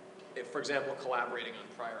 For example, collaborating on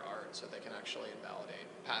prior art so they can actually invalidate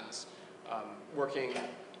patents, working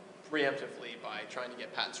preemptively by trying to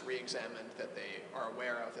get patents re-examined that they are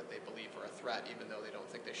aware of, that they believe are a threat, even though they don't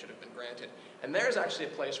think they should have been granted. And there's actually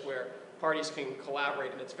a place where parties can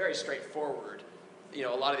collaborate, and it's very straightforward. A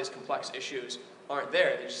lot of these complex issues aren't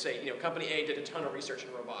there. They just say, company A did a ton of research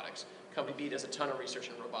in robotics. Company B does a ton of research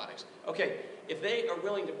in robotics. Okay, if they are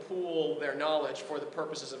willing to pool their knowledge for the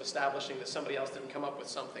purposes of establishing that somebody else didn't come up with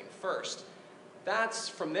something first, that's,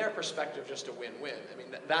 from their perspective, just a win-win. I mean,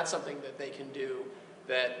 that's something that they can do.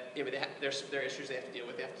 That there are issues they have to deal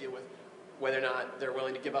with. They have to deal with whether or not they're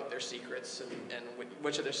willing to give up their secrets and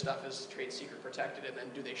which of their stuff is trade secret protected, and then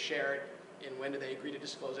do they share it, and when do they agree to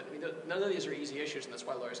disclose it. I mean, none of these are easy issues, and that's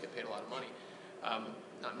why lawyers get paid a lot of money.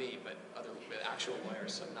 Not me, but other actual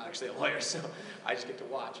lawyers. I'm not actually a lawyer, so I just get to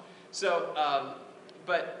watch. So,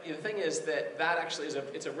 but the thing is that actually is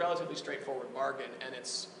it's a relatively straightforward bargain, and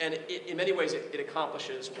in many ways it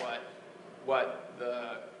accomplishes what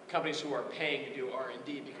the companies who are paying to do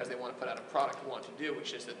R&D because they want to put out a product want to do,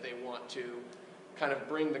 which is that they want to kind of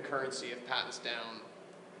bring the currency of patents down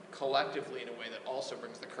collectively in a way that also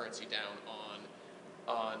brings the currency down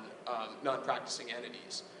on non-practicing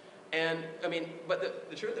entities. And but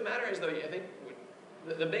the truth of the matter is, though, I think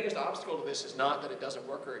the biggest obstacle to this is not that it doesn't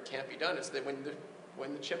work or it can't be done. It's that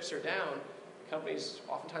when the chips are down, companies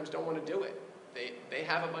oftentimes don't want to do it. They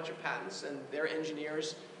have a bunch of patents, and their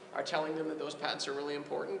engineers are telling them that those patents are really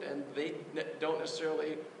important, and they don't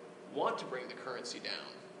necessarily want to bring the currency down.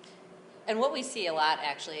 And what we see a lot,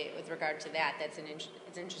 actually, with regard to that, it's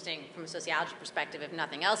interesting from a sociology perspective, if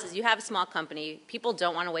nothing else, is you have a small company, people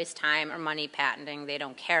don't want to waste time or money patenting, they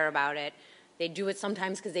don't care about it. They do it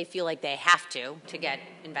sometimes because they feel like they have to get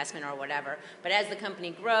investment or whatever. But as the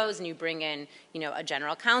company grows and you bring in, a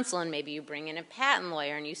general counsel and maybe you bring in a patent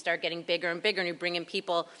lawyer and you start getting bigger and bigger and you bring in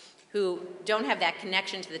people who don't have that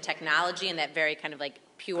connection to the technology in that very kind of like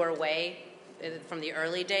pure way from the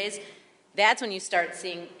early days, that's when you start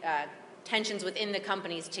seeing tensions within the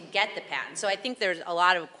companies to get the patent. So I think there's a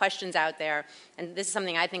lot of questions out there, and this is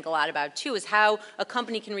something I think a lot about too, is how a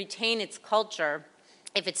company can retain its culture.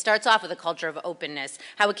 If it starts off with a culture of openness,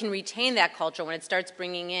 how it can retain that culture when it starts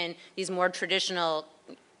bringing in these more traditional,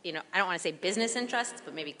 I don't want to say business interests,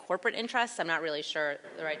 but maybe corporate interests. I'm not really sure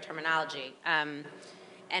the right terminology. And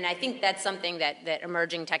I think that's something that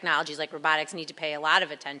emerging technologies like robotics need to pay a lot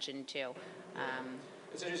of attention to.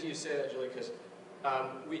 It's interesting you say that, Julie, because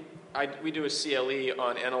we do a CLE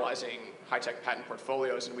on analyzing high-tech patent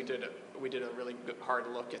portfolios, and we did a really good, hard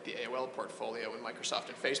look at the AOL portfolio when Microsoft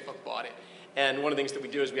and Facebook bought it. And one of the things that we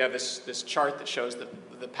do is we have this chart that shows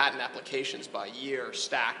the patent applications by year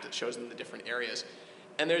stacked. It shows them the different areas.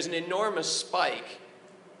 And there's an enormous spike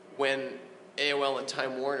when AOL and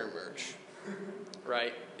Time Warner merge,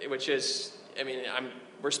 right? Which is,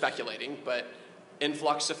 we're speculating, but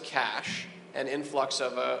influx of cash and influx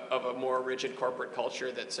of a more rigid corporate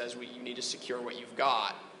culture that says you need to secure what you've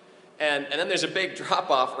got. And then there's a big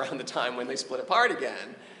drop-off around the time when they split apart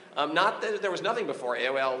again. Not that there was nothing before.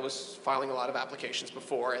 AOL was filing a lot of applications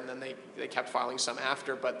before, and then they kept filing some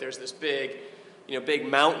after, but there's this big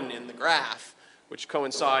mountain in the graph, which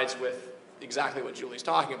coincides with exactly what Julie's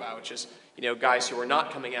talking about, which is, guys who are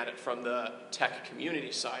not coming at it from the tech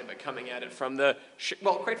community side, but coming at it from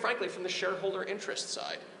quite frankly, from the shareholder interest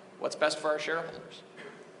side. What's best for our shareholders?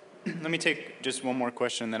 Let me take just one more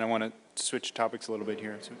question, then I want to switch topics a little bit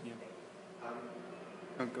here. So, yeah.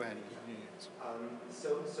 Go ahead.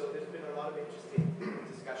 So there's been a lot of interesting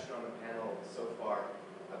discussion on the panel so far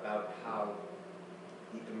about how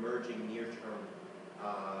the emerging near-term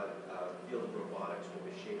field of robotics will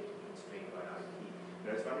be shaped and constrained by IP.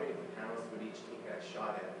 But I was wondering if the panelists would each take a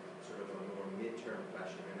shot at sort of a more mid-term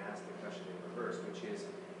question and ask the question in reverse, which is,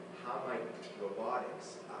 how might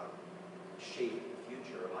robotics shape the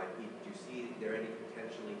future of IP? Do you see there any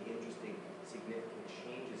potentially interesting, significant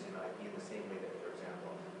changes in IP in the same way that, for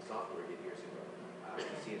example, software did years ago? Do you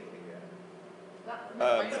see anything there?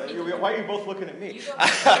 Why are you both looking at me?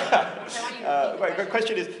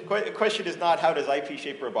 The question is not how does IP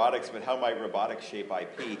shape robotics, but how might robotics shape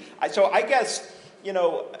IP? So I guess,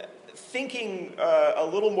 thinking a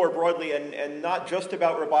little more broadly and not just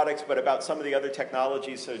about robotics, but about some of the other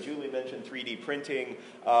technologies. So Julie mentioned 3D printing.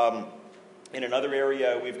 In another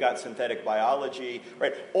area, we've got synthetic biology,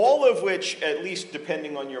 right? All of which, at least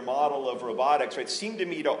depending on your model of robotics, right, seem to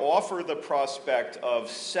me to offer the prospect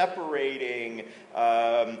of separating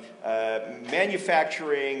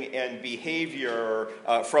manufacturing and behavior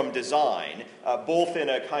from design, both in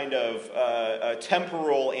a kind of a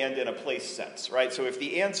temporal and in a place sense, right? So if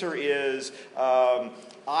the answer is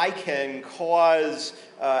I can cause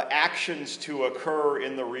actions to occur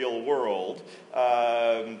in the real world,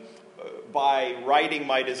 by writing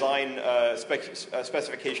my design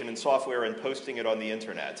specification in software and posting it on the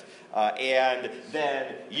internet. And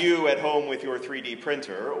then you at home with your 3D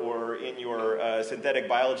printer, or in your synthetic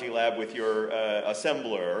biology lab with your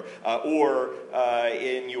assembler, or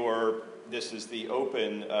in your, this is the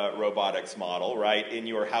open robotics model, right, in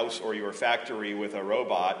your house or your factory with a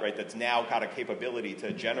robot, right, that's now got a capability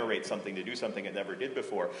to generate something, to do something it never did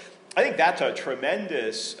before. I think that's a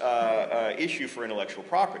tremendous issue for intellectual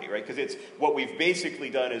property, right, because it's what we've basically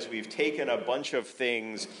done is we've taken a bunch of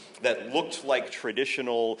things that looked like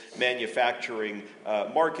traditional manufacturing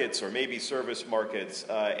markets or maybe service markets,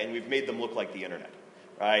 and we've made them look like the internet.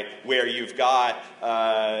 Right, where you've got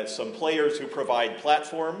some players who provide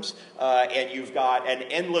platforms, and you've got an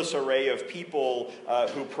endless array of people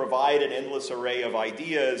who provide an endless array of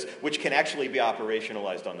ideas which can actually be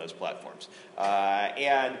operationalized on those platforms.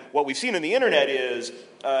 And what we've seen in the internet is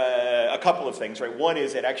a couple of things, right? One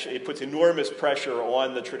is it puts enormous pressure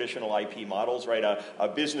on the traditional IP models, right? A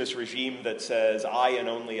business regime that says I and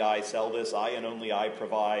only I sell this, I and only I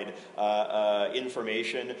provide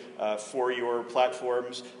information for your platforms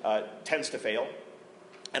tends to fail.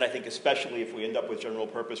 And I think especially if we end up with general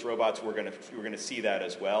purpose robots, we're going to see that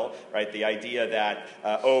as well, right? The idea that,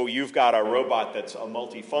 oh, you've got a robot that's a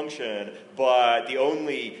multifunction, but the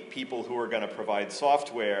only people who are going to provide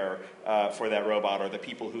software for that robot are the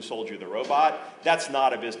people who sold you the robot. That's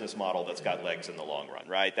not a business model that's got legs in the long run,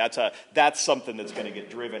 right? That's something that's going to get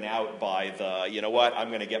driven out by the, you know what, I'm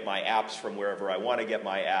going to get my apps from wherever I want to get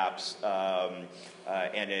my apps,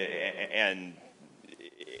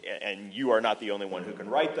 and you are not the only one who can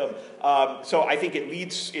write them. So I think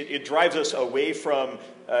it drives us away from,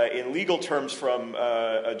 in legal terms, from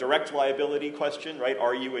a direct liability question, right?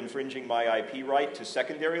 Are you infringing my IP right, to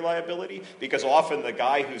secondary liability? Because often the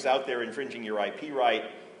guy who's out there infringing your IP right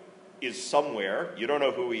is somewhere. You don't know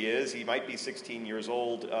who he is. He might be 16 years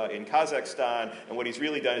old in Kazakhstan, and what he's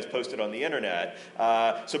really done is post it on the internet.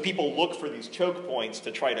 So people look for these choke points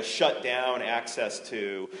to try to shut down access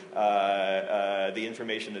to the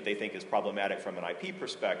information that they think is problematic from an IP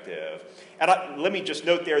perspective. And let me just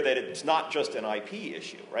note there that it's not just an IP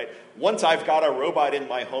issue, right? Once I've got a robot in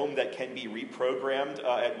my home that can be reprogrammed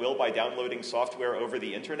at will by downloading software over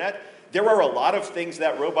the internet, there are a lot of things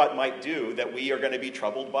that robot might do that we are going to be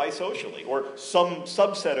troubled by socially, or some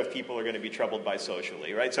subset of people are going to be troubled by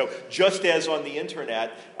socially, right? So just as on the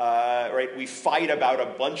internet, right, we fight about a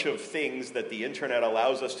bunch of things that the internet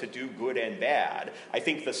allows us to do good and bad, I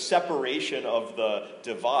think the separation of the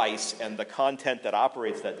device and the content that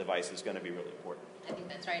operates that device is going to be really important. I think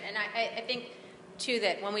that's right. And I think, too,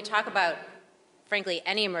 that when we talk about, frankly,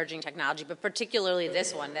 any emerging technology, but particularly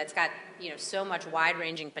this one that's got, you know, so much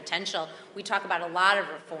wide-ranging potential, we talk about a lot of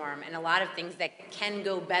reform and a lot of things that can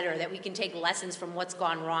go better, that we can take lessons from what's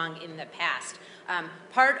gone wrong in the past.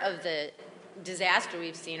 Part of the disaster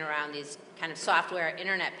we've seen around these kind of software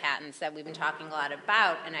internet patents that we've been talking a lot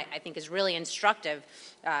about, and I think is really instructive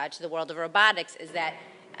to the world of robotics, is that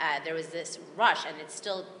there was this rush, and it's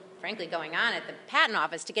still frankly going on at the patent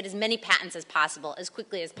office, to get as many patents as possible, as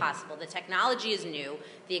quickly as possible. The technology is new.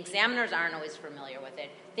 The examiners aren't always familiar with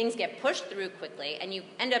it. Things get pushed through quickly, and you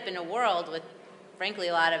end up in a world with, frankly,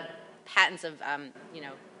 a lot of patents of, you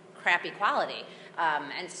know, crappy quality.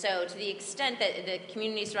 And so to the extent that the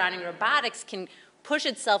community surrounding robotics can push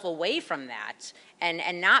itself away from that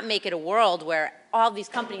and not make it a world where all these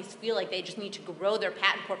companies feel like they just need to grow their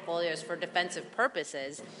patent portfolios for defensive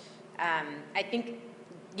purposes, I think,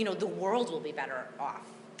 you know, the world will be better off.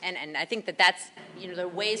 And I think that that's, you know, there are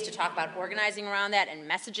ways to talk about organizing around that and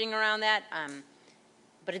messaging around that,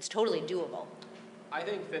 but it's totally doable. I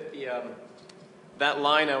think that that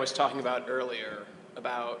line I was talking about earlier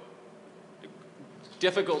about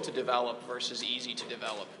difficult to develop versus easy to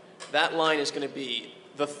develop, that line is going to be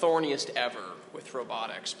the thorniest ever with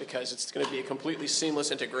robotics, because it's going to be a completely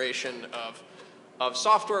seamless integration of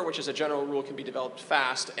software, which as a general rule can be developed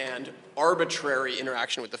fast, and arbitrary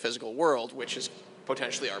interaction with the physical world, which is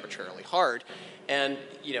potentially arbitrarily hard. And,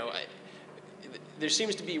 you know, there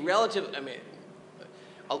seems to be relative, I mean,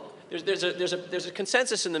 there's a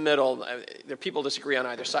consensus in the middle. There are people disagree on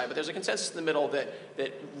either side, but there's a consensus in the middle that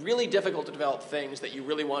really difficult to develop things that you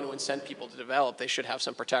really want to incent people to develop, they should have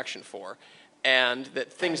some protection for. And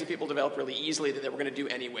that things that people develop really easily that they were going to do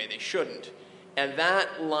anyway, they shouldn't. And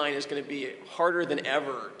that line is going to be harder than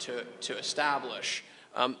ever to establish.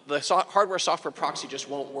 The hardware-software proxy just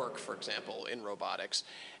won't work, for example, in robotics.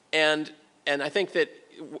 And I think that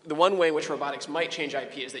the one way in which robotics might change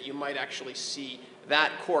IP is that you might actually see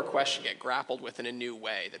that core question get grappled with in a new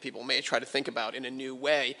way, that people may try to think about in a new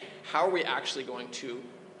way. How are we actually going to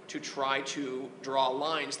try to draw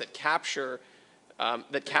lines that capture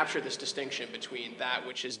this distinction between that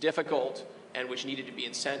which is difficult and which needed to be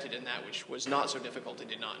incented, and that which was not so difficult and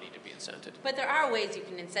did not need to be incented. But there are ways you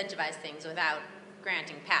can incentivize things without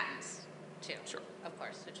granting patents, too. Sure. Of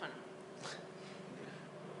course. Which one?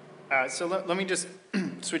 So let me just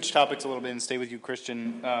switch topics a little bit and stay with you,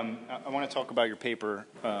 Christian. I want to talk about your paper.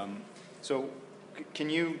 So can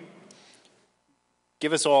you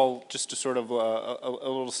give us all just a sort of a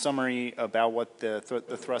little summary about what the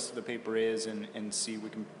thrust of the paper is, and see if we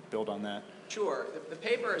can build on that? Sure. The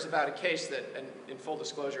paper is about a case that, and in full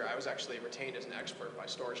disclosure, I was actually retained as an expert by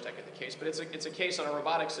Storage Tech in the case, but it's a case on a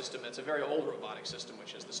robotic system that's a very old robotic system,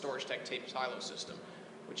 which is the Storage Tech tape silo system,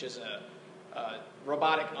 which is a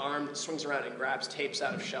robotic arm that swings around and grabs tapes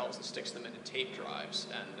out of shelves and sticks them into tape drives.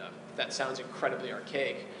 And that sounds incredibly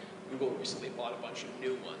archaic. Google recently bought a bunch of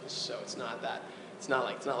new ones, so it's not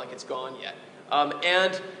like it's gone yet.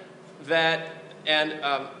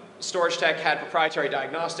 Storage Tech had proprietary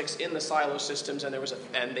diagnostics in the silo systems, and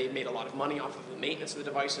they made a lot of money off of the maintenance of the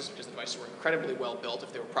devices, because the devices were incredibly well built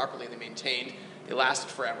if they were properly maintained. they lasted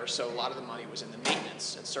forever, so a lot of the money was in the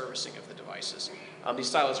maintenance and servicing of the devices. These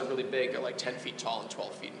silos are really big. They're like 10 feet tall and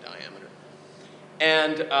 12 feet in diameter.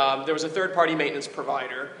 And there was a third-party maintenance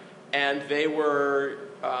provider, and they were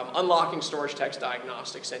unlocking storage text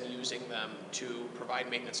diagnostics and using them to provide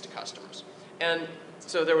maintenance to customers. And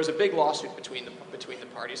so there was a big lawsuit between the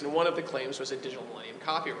parties, and one of the claims was a digital millennium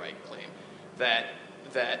copyright claim that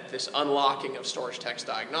this unlocking of storage text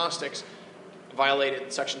diagnostics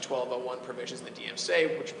violated Section 1201 provisions of the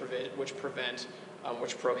DMCA, which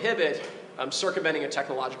prohibit circumventing a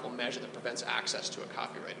technological measure that prevents access to a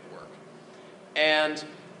copyrighted work. And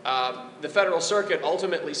the Federal Circuit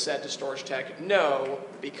ultimately said to Storage Tech, no,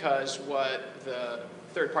 because what the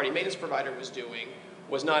third-party maintenance provider was doing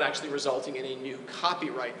was not actually resulting in a new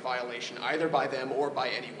copyright violation, either by them or by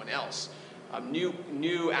anyone else.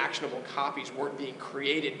 New actionable copies weren't being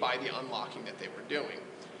created by the unlocking that they were doing.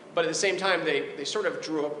 But at the same time, they sort of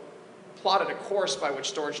plotted a course by which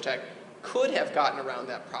Storage Tech could have gotten around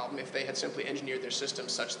that problem if they had simply engineered their system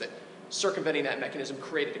such that circumventing that mechanism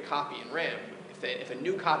created a copy in RAM. If a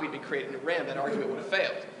new copy had been created in RAM, that argument would have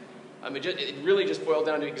failed. It really just boiled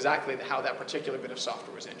down to exactly how that particular bit of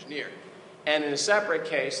software was engineered. And in a separate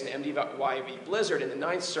case, in MDY v. Blizzard in the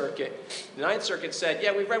Ninth Circuit said,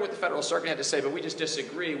 yeah, we've read what the Federal Circuit had to say, but we just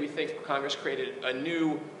disagree. We think Congress created a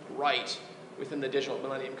new right within the Digital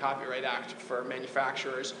Millennium Copyright Act for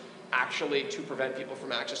manufacturers actually to prevent people from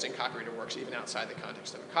accessing copyrighted works even outside the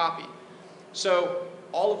context of a copy. So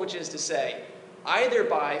all of which is to say, either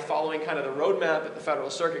by following kind of the roadmap that the Federal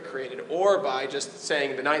Circuit created or by just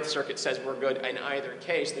saying the Ninth Circuit says we're good in either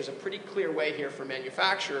case, there's a pretty clear way here for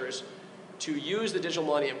manufacturers to use the Digital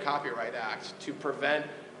Millennium Copyright Act to prevent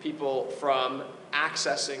people from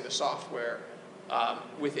accessing the software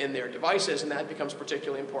within their devices, and that becomes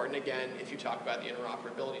particularly important, again, if you talk about the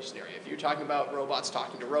interoperability scenario. If you're talking about robots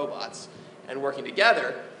talking to robots and working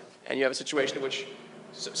together, and you have a situation in which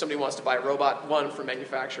somebody wants to buy robot 1 from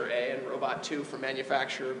manufacturer A and robot 2 from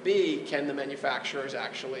manufacturer B, can manufacturer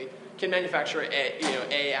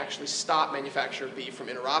A actually stop manufacturer B from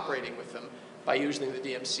interoperating with them by using the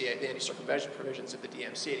DMCA, the anti-circumvention provisions of the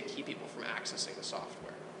DMCA to keep people from accessing the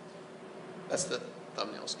software? That's the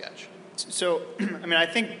thumbnail sketch. So, I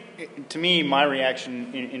think, to me, my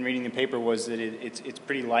reaction in reading the paper was that it's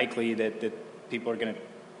pretty likely that people are going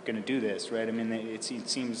to do this, right? It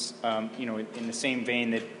seems, in the same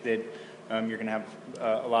vein that you're going to have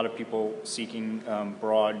a lot of people seeking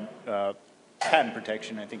broad patent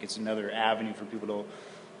protection. I think it's another avenue for people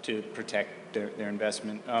to protect their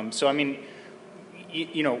investment.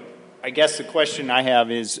 I guess the question I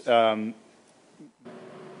have is,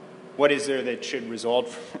 what is there that should result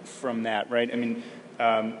from that, right?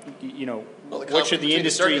 What should the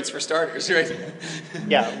industry? Circuits for starters, right?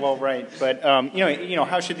 Yeah, well, right, but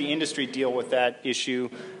how should the industry deal with that issue?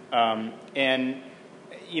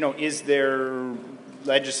 Is there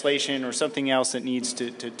legislation or something else that needs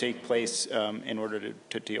to take place in order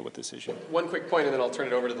to deal with this issue? One quick point, and then I'll turn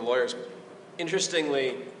it over to the lawyers.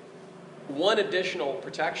 Interestingly, one additional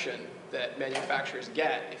protection that manufacturers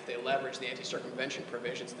get if they leverage the anti-circumvention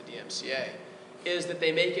provisions of the DMCA is that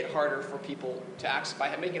they make it harder for people to access,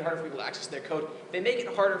 by making it harder for people to access their code, they make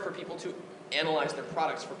it harder for people to analyze their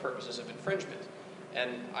products for purposes of infringement.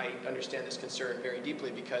 And I understand this concern very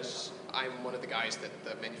deeply because I'm one of the guys that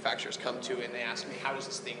the manufacturers come to and they ask me, how does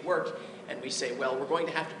this thing work? And we say, well, we're going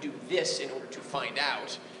to have to do this in order to find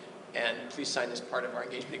out. And please sign this part of our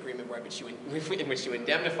engagement agreement in which you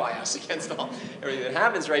indemnify us against everything that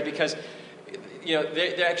happens, right? Because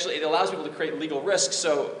it allows people to create legal risk,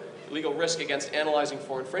 against analyzing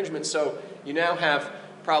for infringement. So you now have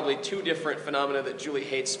probably two different phenomena that Julie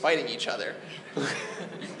hates fighting each other.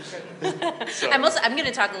 I'm going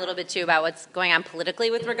to talk a little bit too about what's going on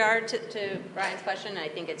politically with regard to Brian's question. I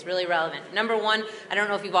think it's really relevant. Number one, I don't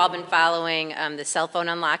know if you've all been following the cell phone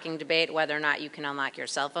unlocking debate, whether or not you can unlock your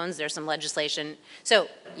cell phones. There's some legislation. So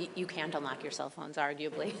you can't unlock your cell phones,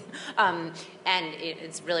 arguably. And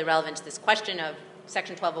it's really relevant to this question of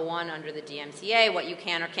Section 1201 under the DMCA, what you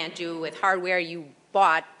can or can't do with hardware you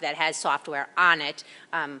bought that has software on it.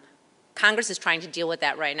 Congress is trying to deal with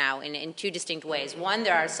that right now in two distinct ways. One,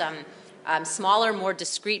 there are some smaller, more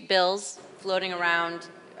discrete bills floating around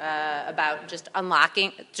about just the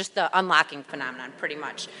unlocking phenomenon, pretty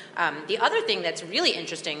much. The other thing that's really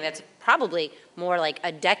interesting, that's probably more like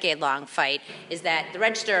a decade-long fight, is that the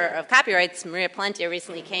Register of Copyrights, Maria Palencia,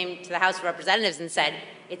 recently came to the House of Representatives and said,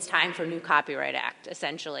 it's time for a new Copyright Act,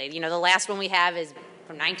 essentially. The last one we have is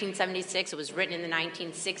from 1976. It was written in the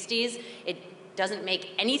 1960s. It doesn't make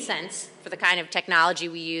any sense for the kind of technology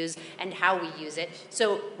we use and how we use it.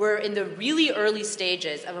 So we're in the really early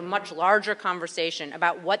stages of a much larger conversation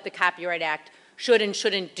about what the Copyright Act should and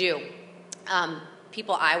shouldn't do.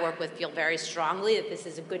 People I work with feel very strongly that this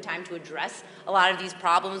is a good time to address a lot of these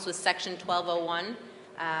problems with Section 1201.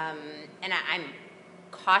 And I'm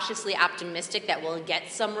cautiously optimistic that we'll get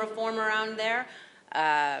some reform around there.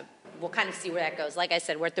 We'll kind of see where that goes. Like I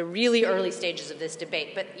said, we're at the really early stages of this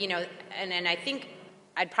debate. But, you know, and I think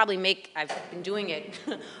I've been doing it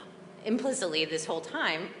implicitly this whole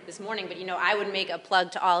time, this morning, but, you know, I would make a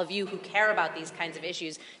plug to all of you who care about these kinds of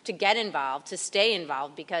issues to get involved, to stay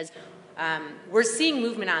involved, because we're seeing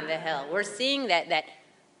movement on the Hill. We're seeing that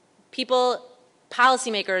people,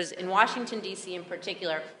 policymakers in Washington, D.C. in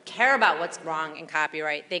particular, care about what's wrong in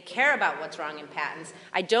copyright. They care about what's wrong in patents.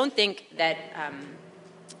 I don't think that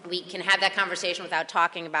we can have that conversation without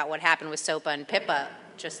talking about what happened with SOPA and PIPA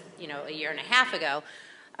just, you know, a year and a half ago,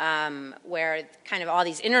 where kind of all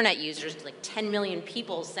these internet users, like 10 million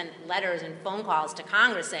people, sent letters and phone calls to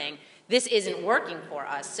Congress saying, this isn't working for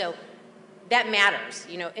us. So that matters.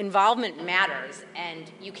 You know, involvement matters, and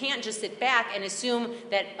you can't just sit back and assume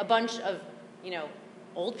that a bunch of, you know,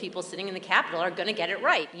 old people sitting in the Capitol are going to get it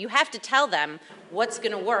right. You have to tell them what's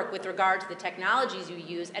going to work with regard to the technologies you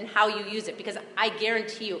use and how you use it, because I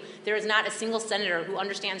guarantee you there is not a single senator who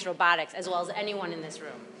understands robotics as well as anyone in this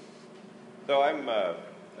room. So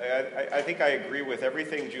I think I agree with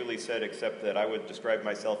everything Julie said, except that I would describe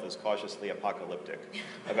myself as cautiously apocalyptic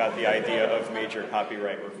about the idea of major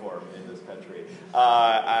copyright reform in this country.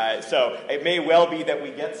 So it may well be that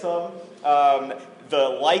we get some. The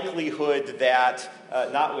likelihood that,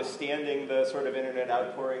 notwithstanding the sort of internet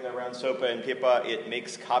outpouring around SOPA and PIPA, it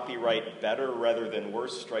makes copyright better rather than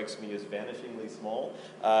worse strikes me as vanishingly small.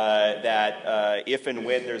 That if and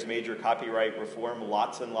when there's major copyright reform,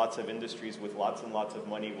 lots and lots of industries with lots and lots of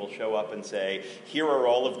money will show up and say, here are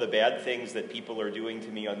all of the bad things that people are doing to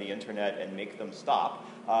me on the internet, and make them stop.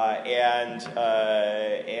 And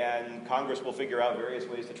Congress will figure out various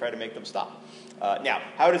ways to try to make them stop. Now,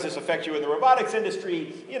 how does this affect you in the robotics industry?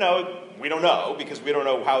 You know, we don't know, because we don't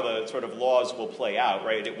know how the sort of laws will play out,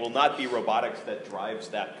 right? It will not be robotics that drives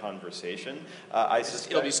that conversation, I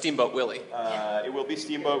suspect. It'll be Steamboat Willie. It will be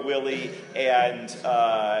Steamboat Willie, and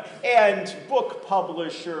book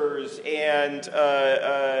publishers, and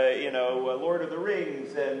you know, Lord of the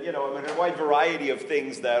Rings, and, you know, I mean, a wide variety of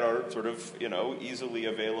things that are sort of, you know, easily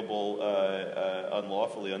available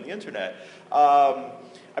unlawfully on the internet.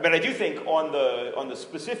 I mean, I do think on the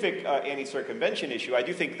specific anti-circumvention issue, I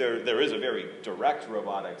do think there is a very direct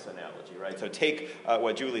robotics analogy, right? So take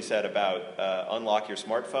what Julie said about unlock your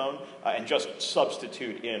smartphone and just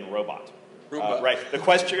substitute in robot. Right. The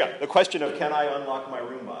question of can I unlock my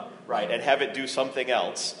Roomba, right, and have it do something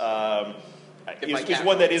else is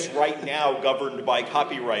one that is right now governed by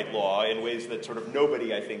copyright law in ways that sort of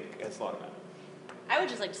nobody, I think, has thought about. I would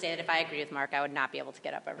just like to say that if I agree with Mark, I would not be able to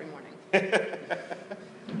get up every morning.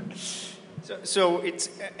 So it's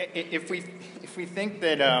if we think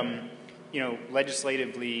that you know,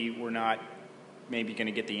 legislatively we're not maybe going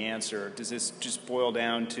to get the answer, does this just boil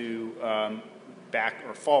down to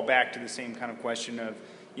fall back to the same kind of question of,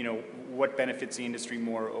 you know, what benefits the industry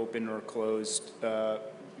more, open or closed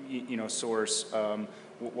you know, source?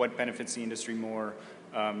 What benefits the industry more,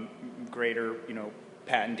 greater, you know,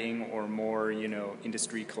 patenting, or more, you know,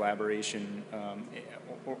 industry collaboration,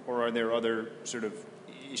 or are there other sort of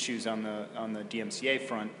issues on the DMCA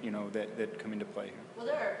front, you know, that come into play here? Well,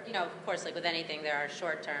 there are, you know, of course, like with anything, there are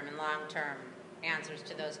short-term and long-term answers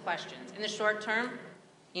to those questions. In the short term,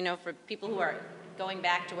 you know, for people who are going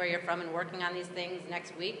back to where you're from and working on these things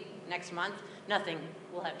next week, next month, nothing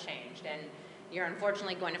will have changed. And you're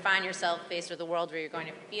unfortunately going to find yourself faced with a world where you're going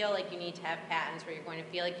to feel like you need to have patents, where you're going to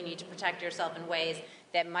feel like you need to protect yourself in ways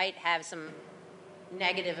that might have some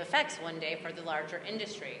negative effects one day for the larger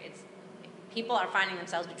industry. People are finding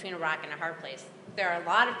themselves between a rock and a hard place. There are a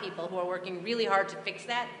lot of people who are working really hard to fix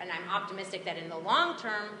that, and I'm optimistic that in the long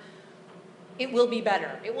term, it will be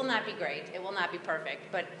better. It will not be great. It will not be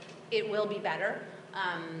perfect, but it will be better.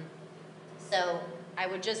 So I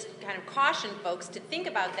would just kind of caution folks to think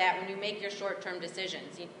about that when you make your short-term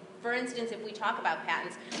decisions. For instance, if we talk about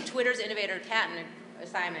patents, Twitter's Innovator Patent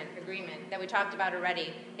Assignment Agreement that we talked about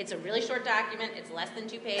already, it's a really short document. It's less than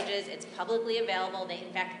 2 pages. It's publicly available. They,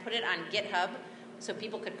 in fact, put it on GitHub so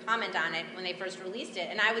people could comment on it when they first released it.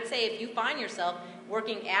 And I would say if you find yourself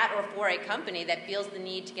working at or for a company that feels the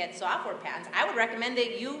need to get software patents, I would recommend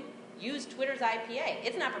that you use Twitter's IPA.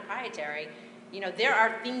 It's not proprietary. You know, there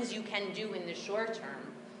are things you can do in the short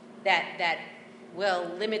term that will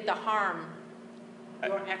limit the harm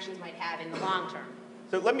your actions might have in the long term.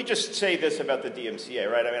 So let me just say this about the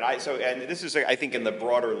DMCA, right? I mean, and this is, I think, in the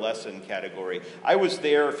broader lesson category. I was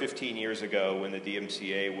there 15 years ago when the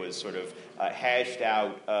DMCA was sort of hashed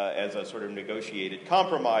out as a sort of negotiated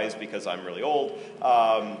compromise, because I'm really old,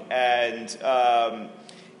 and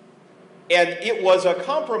it was a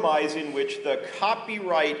compromise in which the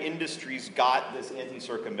copyright industries got this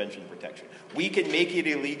anti-circumvention protection. We can make it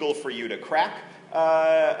illegal for you to crack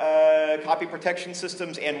copy protection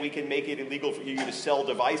systems, and we can make it illegal for you to sell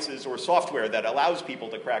devices or software that allows people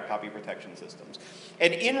to crack copy protection systems.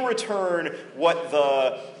 And in return, what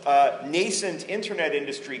the nascent internet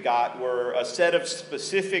industry got were a set of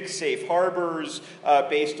specific safe harbors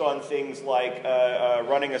based on things like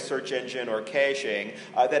running a search engine or caching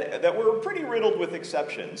that were pretty riddled with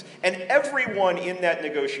exceptions. And everyone in that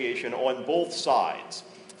negotiation on both sides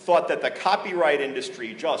thought that the copyright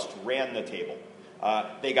industry just ran the table.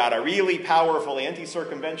 They got a really powerful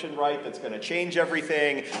anti-circumvention right that's going to change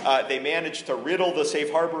everything. They managed to riddle the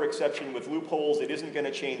safe harbor exception with loopholes. It isn't going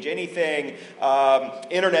to change anything.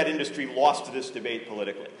 Internet industry lost this debate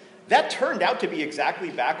politically. That turned out to be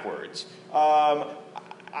exactly backwards.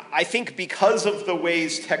 I think because of the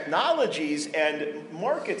ways technologies and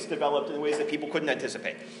markets developed in ways that people couldn't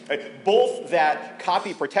anticipate. Right? Both that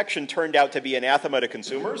copy protection turned out to be anathema to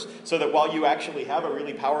consumers, so that while you actually have a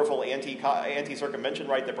really powerful anti-circumvention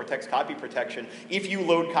right that protects copy protection, if you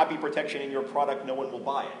load copy protection in your product, no one will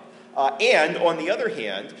buy it. And on the other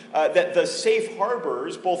hand, that the safe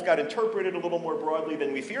harbors both got interpreted a little more broadly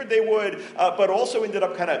than we feared they would, but also ended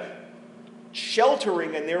up kind of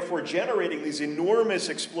sheltering and therefore generating these enormous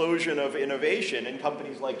explosion of innovation in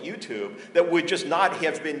companies like YouTube that would just not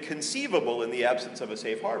have been conceivable in the absence of a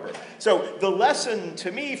safe harbor. So the lesson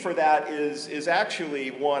to me for that is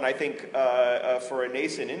actually one, I think, for a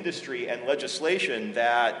nascent industry and legislation,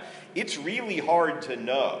 that it's really hard to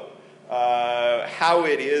know how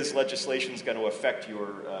it is legislation is going to affect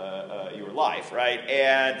your life, right?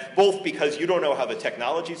 And both because you don't know how the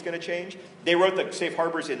technology is going to change. They wrote the safe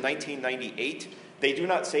harbors in 1998. They do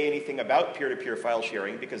not say anything about peer-to-peer file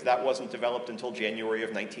sharing because that wasn't developed until January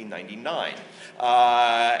of 1999.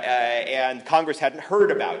 And Congress hadn't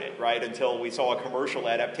heard about it, right, until we saw a commercial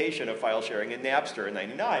adaptation of file sharing in Napster in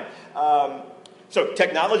 99. So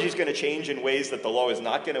technology is going to change in ways that the law is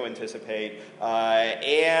not going to anticipate,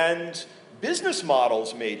 and business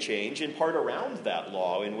models may change in part around that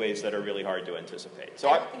law in ways that are really hard to anticipate. So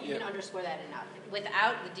I don't think you can underscore that enough.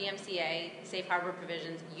 Without the DMCA safe harbor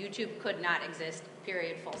provisions, YouTube could not exist,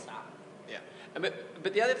 period, full stop. Yeah,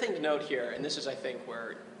 but the other thing to note here, and this is, I think,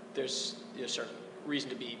 where there's certain reason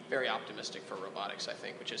to be very optimistic for robotics, I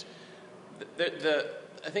think, which is,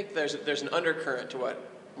 I think there's an undercurrent to what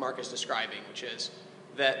Mark is describing, which is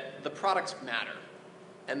that the products matter,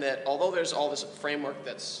 and that although there's all this framework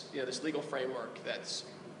that's, this legal framework that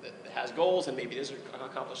has goals, and maybe it is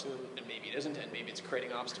accomplishing them, and maybe it isn't, and maybe it's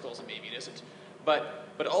creating obstacles, and maybe it isn't, but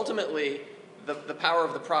ultimately the power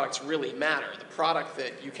of the products really matter. The product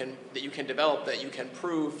that you can develop, that you can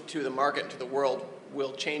prove to the market and to the world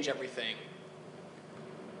will change everything,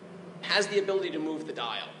 has the ability to move the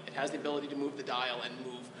dial. It has the ability to move the dial and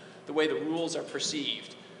move the way the rules are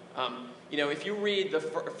perceived. If you read the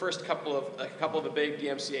first couple of the big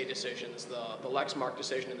DMCA decisions, the Lexmark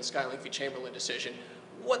decision and the Skylink v. Chamberlain decision,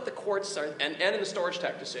 what the courts are, and in the Storage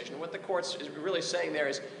Tech decision, what the courts is really saying there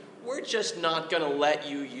is, we're just not going to let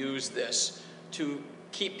you use this to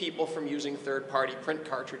keep people from using third-party print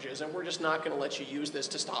cartridges, and we're just not going to let you use this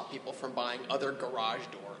to stop people from buying other garage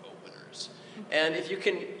door openers. And if you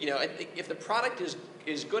can, if the product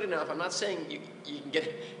is good enough, I'm not saying you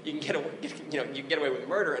can get away with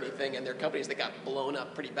murder or anything, and there are companies that got blown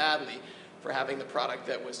up pretty badly for having the product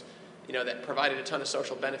that was, that provided a ton of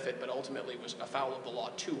social benefit, but ultimately was afoul of the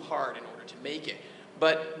law too hard in order to make it.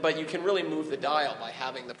 But you can really move the dial by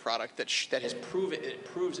having the product that has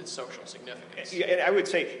proves its social significance. Yeah, and I would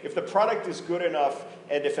say if the product is good enough,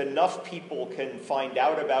 and if enough people can find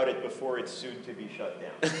out about it before it's soon to be shut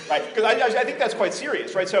down, right? Because I think that's quite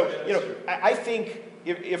serious, right? So I think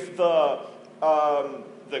if the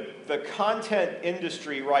content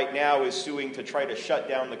industry right now is suing to try to shut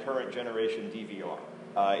down the current generation DVR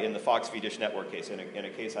in the Fox v. Dish Network case, in a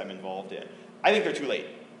case I'm involved in, I think they're too late.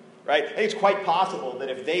 right? I think it's quite possible that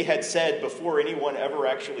if they had said before anyone ever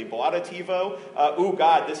actually bought a TiVo, "Ooh,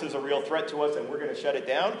 God, this is a real threat to us and we're going to shut it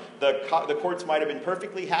down," the courts might have been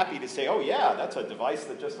perfectly happy to say, "Oh yeah, that's a device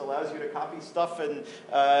that just allows you to copy stuff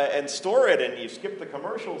and store it, and you skip the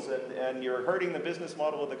commercials and you're hurting the business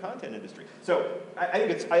model of the content industry." So I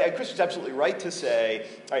think Chris is absolutely right to say,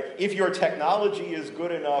 right, if your technology is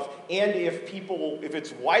good enough and if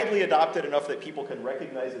it's widely adopted enough that people can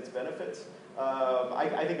recognize its benefits,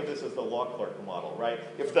 I think of this as the law clerk model, right?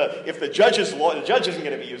 If the judge isn't going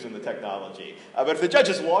to be using the technology, but if the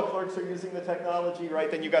judge's law clerks are using the technology,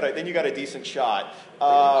 right, then you got a decent shot.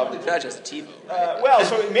 The judge has a TiVo. Right? Well,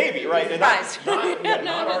 so maybe, right? And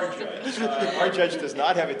not our judge. Our judge does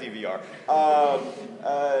not have a DVR.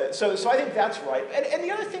 So I think that's right. And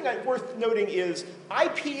the other thing worth noting is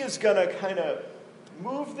IP is going to kind of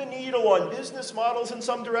move the needle on business models in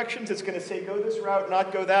some directions. It's going to say go this route,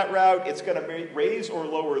 not go that route. It's going to raise or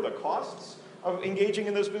lower the costs of engaging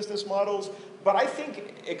in those business models. But I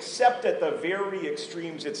think, except at the very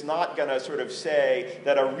extremes, it's not going to sort of say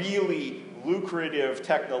that a really lucrative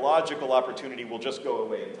technological opportunity will just go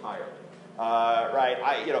away entirely. Right?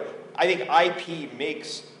 I think IP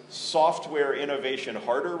makes software innovation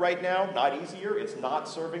harder right now, not easier. It's not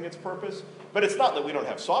serving its purpose. But it's not that we don't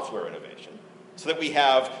have software innovation. So that we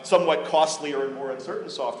have somewhat costlier and more uncertain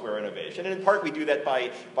software innovation. And in part, we do that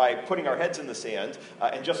by putting our heads in the sand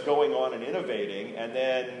and just going on and innovating. And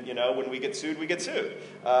then, when we get sued, we get sued.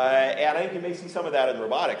 And I think you may see some of that in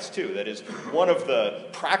robotics, too. That is, one of the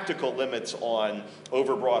practical limits on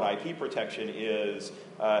overbroad IP protection is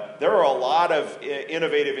there are a lot of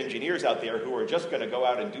innovative engineers out there who are just going to go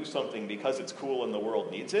out and do something because it's cool and the world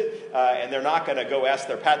needs it. And they're not going to go ask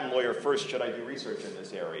their patent lawyer first, should I do research in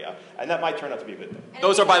this area? And that might turn out to be a good thing.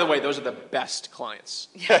 Those are, by the way, the best clients.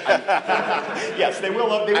 Yes, they will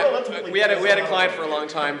ultimately. We had a client for a long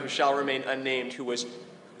time who shall remain unnamed who was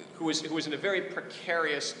in a very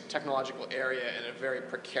precarious technological area and a very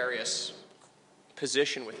precarious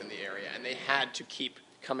position within the area, and they had to keep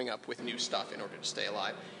coming up with new stuff in order to stay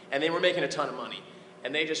alive. And they were making a ton of money.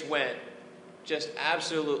 And they just went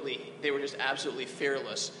they were just absolutely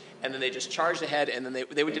fearless. And then they just charged ahead, and then they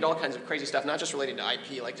did all kinds of crazy stuff, not just relating to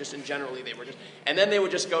IP, like just in generally and then they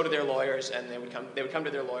would just go to their lawyers, and they would come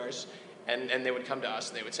to their lawyers, and they would come to us,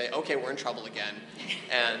 and they would say, okay, we're in trouble again,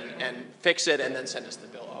 and fix it, and then send us the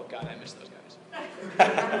bill. Oh God, I miss those guys.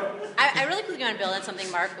 I really quickly want to build on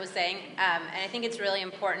something Mark was saying, and I think it's really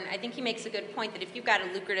important. I think he makes a good point that if you've got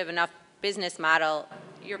a lucrative enough business model,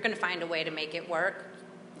 you're going to find a way to make it work.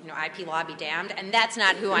 IP law be damned, and that's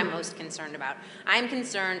not who I'm most concerned about. I'm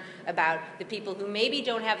concerned about the people who maybe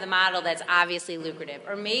don't have the model that's obviously lucrative,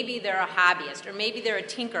 or maybe they're a hobbyist, or maybe they're a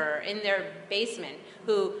tinkerer in their basement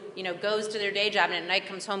who, goes to their day job and at night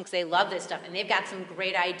comes home because they love this stuff, and they've got some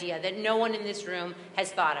great idea that no one in this room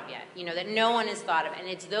has thought of yet, that no one has thought of, and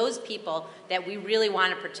it's those people that we really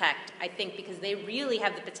want to protect, I think, because they really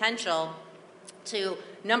have the potential to,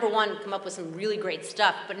 number one, come up with some really great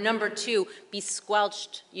stuff, but number two, be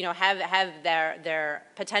squelched, have their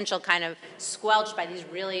potential kind of squelched by these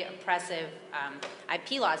really oppressive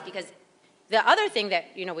IP laws. Because the other thing that,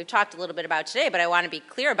 we've talked a little bit about today, but I want to be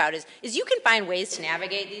clear about is you can find ways to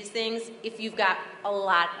navigate these things if you've got a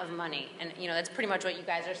lot of money. And, that's pretty much what you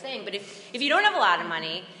guys are saying. But if you don't have a lot of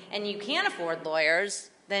money and you can't afford lawyers,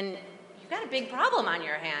 then got a big problem on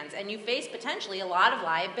your hands, and you face potentially a lot of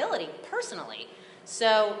liability personally.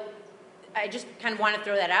 So I just kind of want to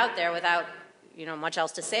throw that out there without much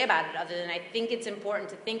else to say about it, other than I think it's important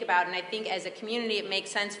to think about, and I think as a community it makes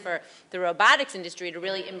sense for the robotics industry to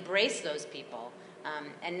really embrace those people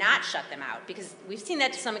and not shut them out, because we've seen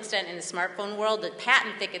that to some extent in the smartphone world. The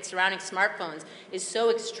patent thicket surrounding smartphones is so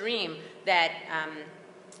extreme that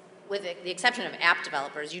with the exception of app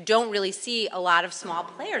developers, you don't really see a lot of small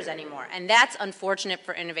players anymore, and that's unfortunate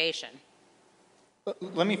for innovation.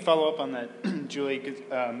 Let me follow up on that, Julie, because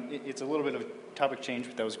it's a little bit of a topic change,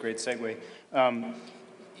 but that was a great segue.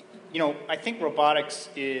 I think robotics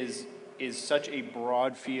is such a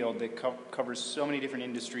broad field that covers so many different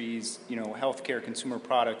industries, healthcare, consumer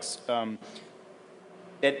products,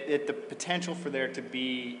 that the potential for there to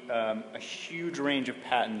be a huge range of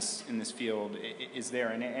patents in this field is there,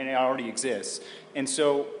 and it already exists. And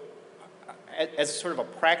so, as sort of a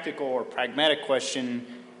practical or pragmatic question,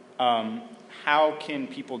 how can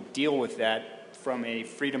people deal with that from a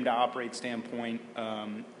freedom to operate standpoint,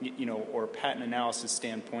 or patent analysis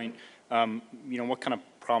standpoint? What kind of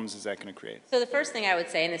problems is that going to create? So the first thing I would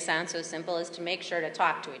say, and this sounds so simple, is to make sure to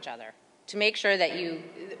talk to each other, to make sure that you.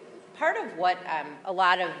 Part of what a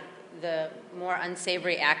lot of the more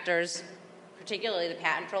unsavory actors, particularly the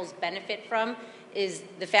patent trolls, benefit from is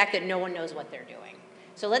the fact that no one knows what they're doing.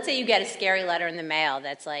 So let's say you get a scary letter in the mail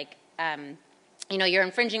that's like, you know, you're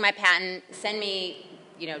infringing my patent, send me,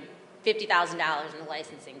 you know, $50,000 in the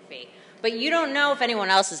licensing fee. But you don't know if anyone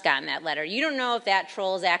else has gotten that letter. You don't know if that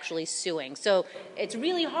troll is actually suing. So it's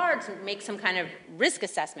really hard to make some kind of risk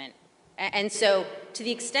assessment. And so to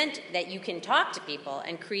the extent that you can talk to people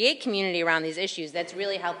and create community around these issues, that's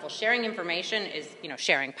really helpful. Sharing information is, you know,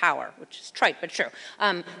 sharing power, which is trite but true.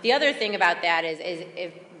 The other thing about that is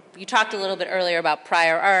if you talked a little bit earlier about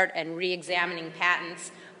prior art and re-examining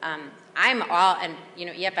patents. I'm all, and you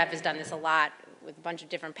know, EFF has done this a lot with a bunch of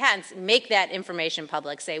different patents, make that information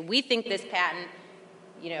public. Say, we think this patent,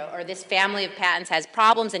 you know, or this family of patents has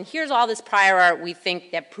problems, and here's all this prior art we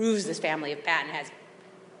think that proves this family of patent has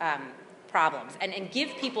problems, and give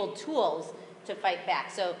people tools to fight back.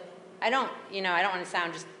 So I don't want to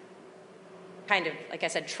sound just kind of, like I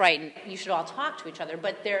said, trite, and you should all talk to each other,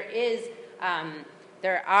 but there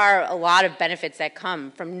are a lot of benefits that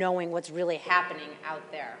come from knowing what's really happening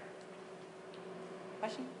out there.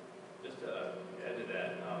 Question? Just to add to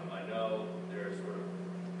that, I know there are sort of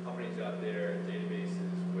companies out there,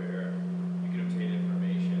 databases, where you can obtain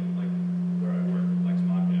information, like where I work, Lex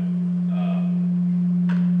Machina,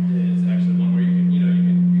 is actually one where you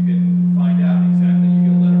can find out exactly, you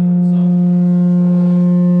get a letter from someone.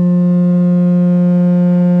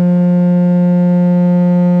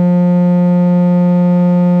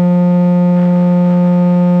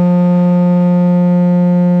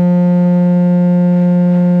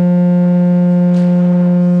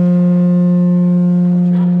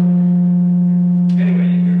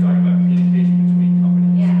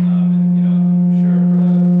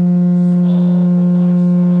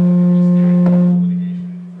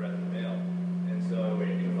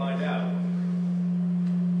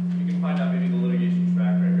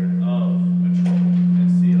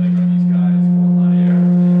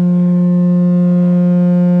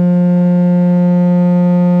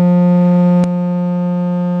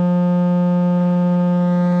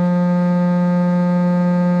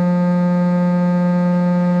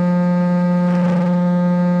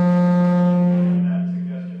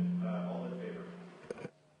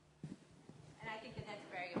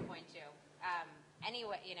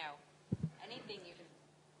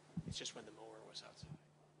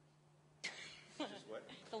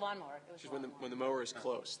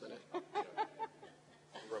 Close than it.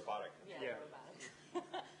 Robotic. Yeah.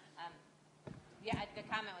 Robotics. Yeah, the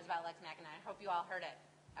comment was about Lex Machina. I hope you all heard it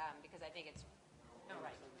because I think it's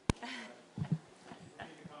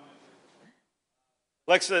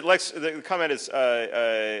Lex, the comment is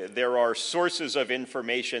there are sources of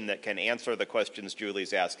information that can answer the questions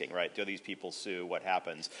Julie's asking, right? Do these people sue? What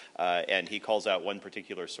happens? And he calls out one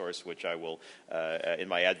particular source, which I will, in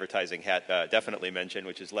my advertising hat, definitely mention,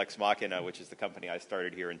 which is Lex Machina, which is the company I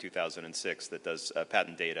started here in 2006 that does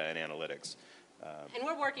patent data and analytics. And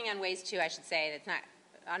we're working on ways, too, I should say. That's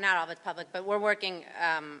not all of it's public, but we're working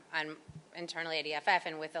on internally at EFF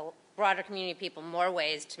and with a broader community of people, more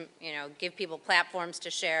ways to, you know, give people platforms to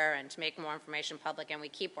share and to make more information public, and we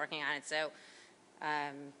keep working on it. So,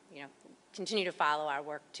 you know, continue to follow our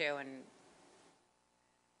work too, and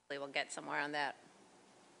hopefully we'll get somewhere on that.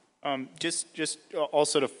 Just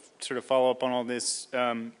also to sort of follow up on all this,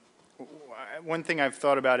 one thing I've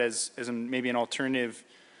thought about as maybe an alternative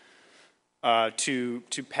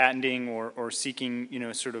to patenting or seeking, you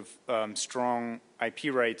know, sort of strong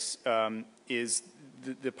IP rights is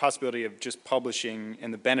the possibility of just publishing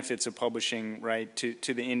and the benefits of publishing, right,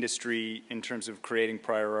 to the industry in terms of creating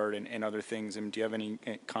prior art and other things. And do you have any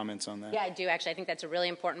comments on that? Yeah, I do actually. I think that's a really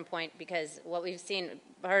important point because what we've seen,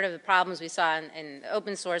 part of the problems we saw in the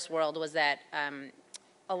open source world was that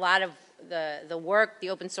a lot of the work the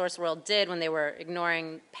open source world did when they were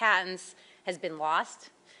ignoring patents has been lost.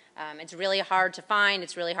 It's really hard to find.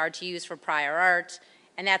 It's really hard to use for prior art.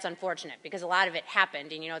 And that's unfortunate because a lot of it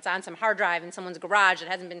happened. And, you know, it's on some hard drive in someone's garage that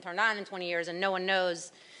hasn't been turned on in 20 years and no one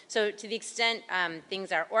knows. So to the extent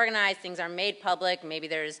things are organized, things are made public, maybe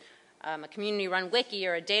there's a community-run wiki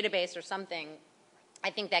or a database or something,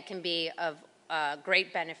 I think that can be of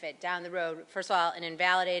great benefit down the road. First of all, in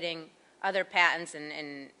invalidating other patents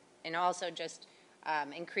and also just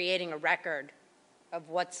in creating a record of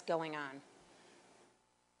what's going on.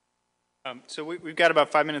 So we've got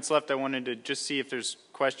about 5 minutes left. I wanted to just see if there's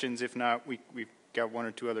questions. If not, we've got one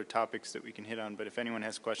or two other topics that we can hit on. But if anyone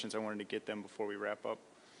has questions, I wanted to get them before we wrap up.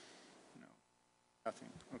 No, nothing.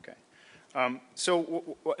 Okay.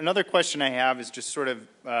 So another question I have is just sort of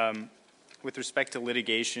with respect to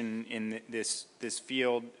litigation in this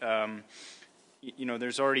field. You know,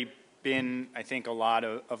 there's already been, I think, a lot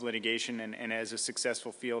of litigation, and as a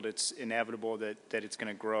successful field, it's inevitable that it's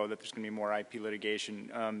going to grow, that there's going to be more IP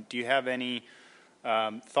litigation. Do you have any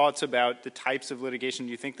thoughts about the types of litigation?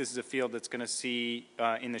 Do you think this is a field that's going to see,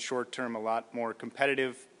 in the short term, a lot more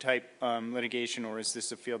competitive type litigation, or is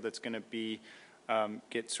this a field that's going to be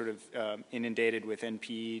get sort of inundated with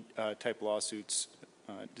NPE type lawsuits?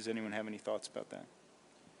 Does anyone have any thoughts about that?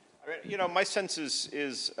 You know, my sense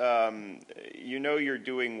is you know you're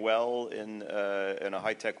doing well in a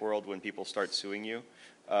high-tech world when people start suing you.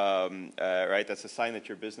 Right? That's a sign that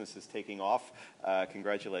your business is taking off.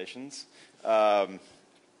 Congratulations. So,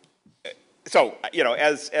 you know,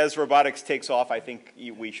 as robotics takes off, I think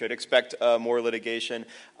we should expect more litigation.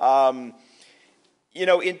 You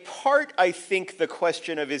know, in part, I think the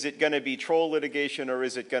question of is it going to be troll litigation or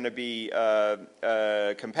is it going to be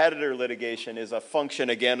competitor litigation is a function,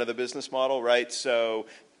 again, of the business model, right? So,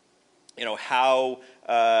 you know, how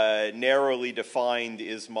narrowly defined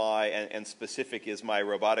is my, and specific is my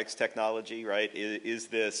robotics technology, right? Is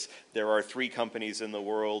this, there are 3 companies in the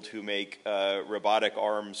world who make robotic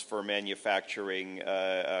arms for manufacturing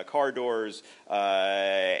car doors,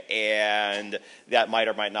 and that might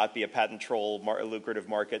or might not be a patent troll lucrative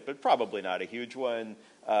market, but probably not a huge one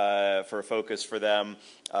for a focus for them.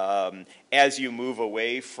 As you move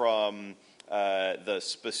away from the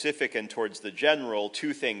specific and towards the general,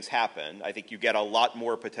 2 things happen. I think you get a lot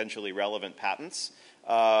more potentially relevant patents,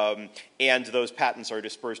 and those patents are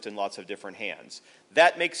dispersed in lots of different hands.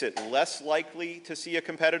 That makes it less likely to see a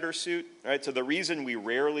competitor suit, right? So the reason we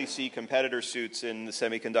rarely see competitor suits in the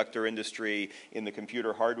semiconductor industry, in the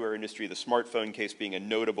computer hardware industry, the smartphone case being a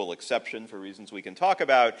notable exception for reasons we can talk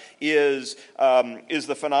about, is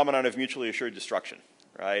the phenomenon of mutually assured destruction.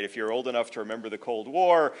 Right? If you're old enough to remember the Cold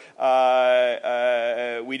War,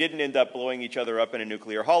 we didn't end up blowing each other up in a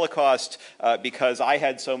nuclear holocaust because I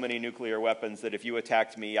had so many nuclear weapons that if you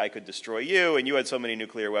attacked me, I could destroy you, and you had so many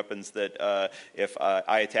nuclear weapons that if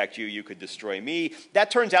I attacked you, you could destroy me.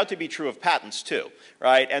 That turns out to be true of patents too,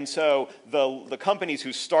 right? And so the companies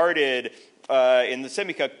who started in the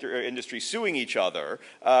semiconductor industry suing each other,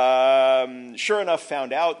 sure enough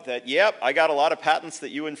found out that, yep, I got a lot of patents that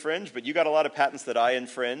you infringe, but you got a lot of patents that I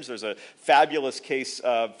infringe. There's a fabulous case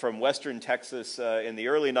from Western Texas in the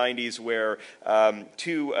early 90s where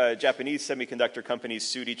 2 Japanese semiconductor companies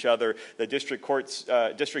sued each other. The district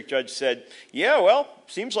judge said, yeah, well,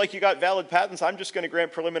 seems like you got valid patents. I'm just going to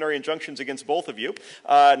grant preliminary injunctions against both of you.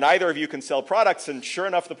 Neither of you can sell products, and sure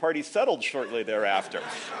enough, the parties settled shortly thereafter.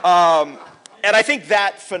 And I think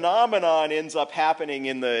that phenomenon ends up happening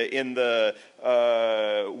in the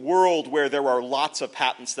world where there are lots of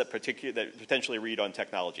patents that potentially read on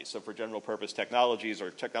technology. So for general purpose technologies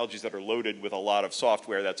or technologies that are loaded with a lot of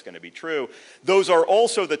software, that's going to be true. Those are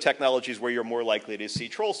also the technologies where you're more likely to see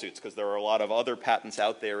troll suits because there are a lot of other patents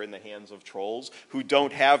out there in the hands of trolls who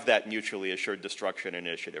don't have that mutually assured destruction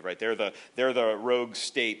initiative, right? They're the rogue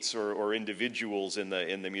states or individuals in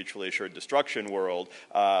the mutually assured destruction world.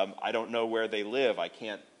 I don't know where they live. I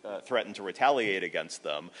can't threaten to retaliate against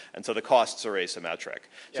them, and so the costs are asymmetric.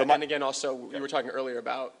 Yeah, so and again, also, we were talking earlier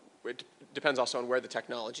about, it depends also on where the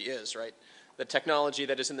technology is, right? The technology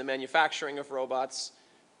that is in the manufacturing of robots,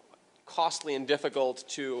 costly and difficult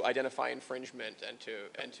to identify infringement and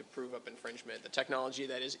to prove up infringement. The technology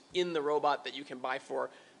that is in the robot that you can buy for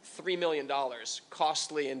 $3 million,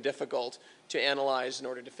 costly and difficult to analyze in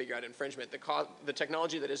order to figure out infringement. The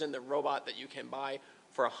technology that is in the robot that you can buy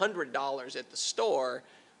for $100 at the store,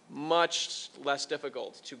 much less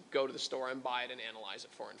difficult to go to the store and buy it and analyze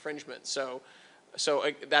it for infringement. So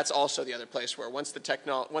that's also the other place where once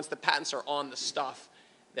the patents are on the stuff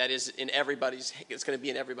that is in it's going to be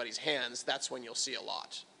in everybody's hands, that's when you'll see a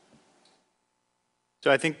lot.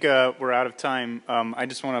 So I think we're out of time. I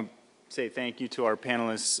just want to say thank you to our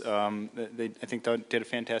panelists. I think they did a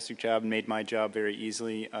fantastic job and made my job very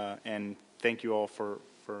easily. And thank you all for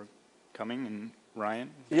coming. And Ryan?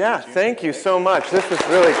 Yeah, thank you so much. This was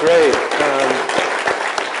really great.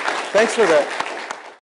 Thanks for that.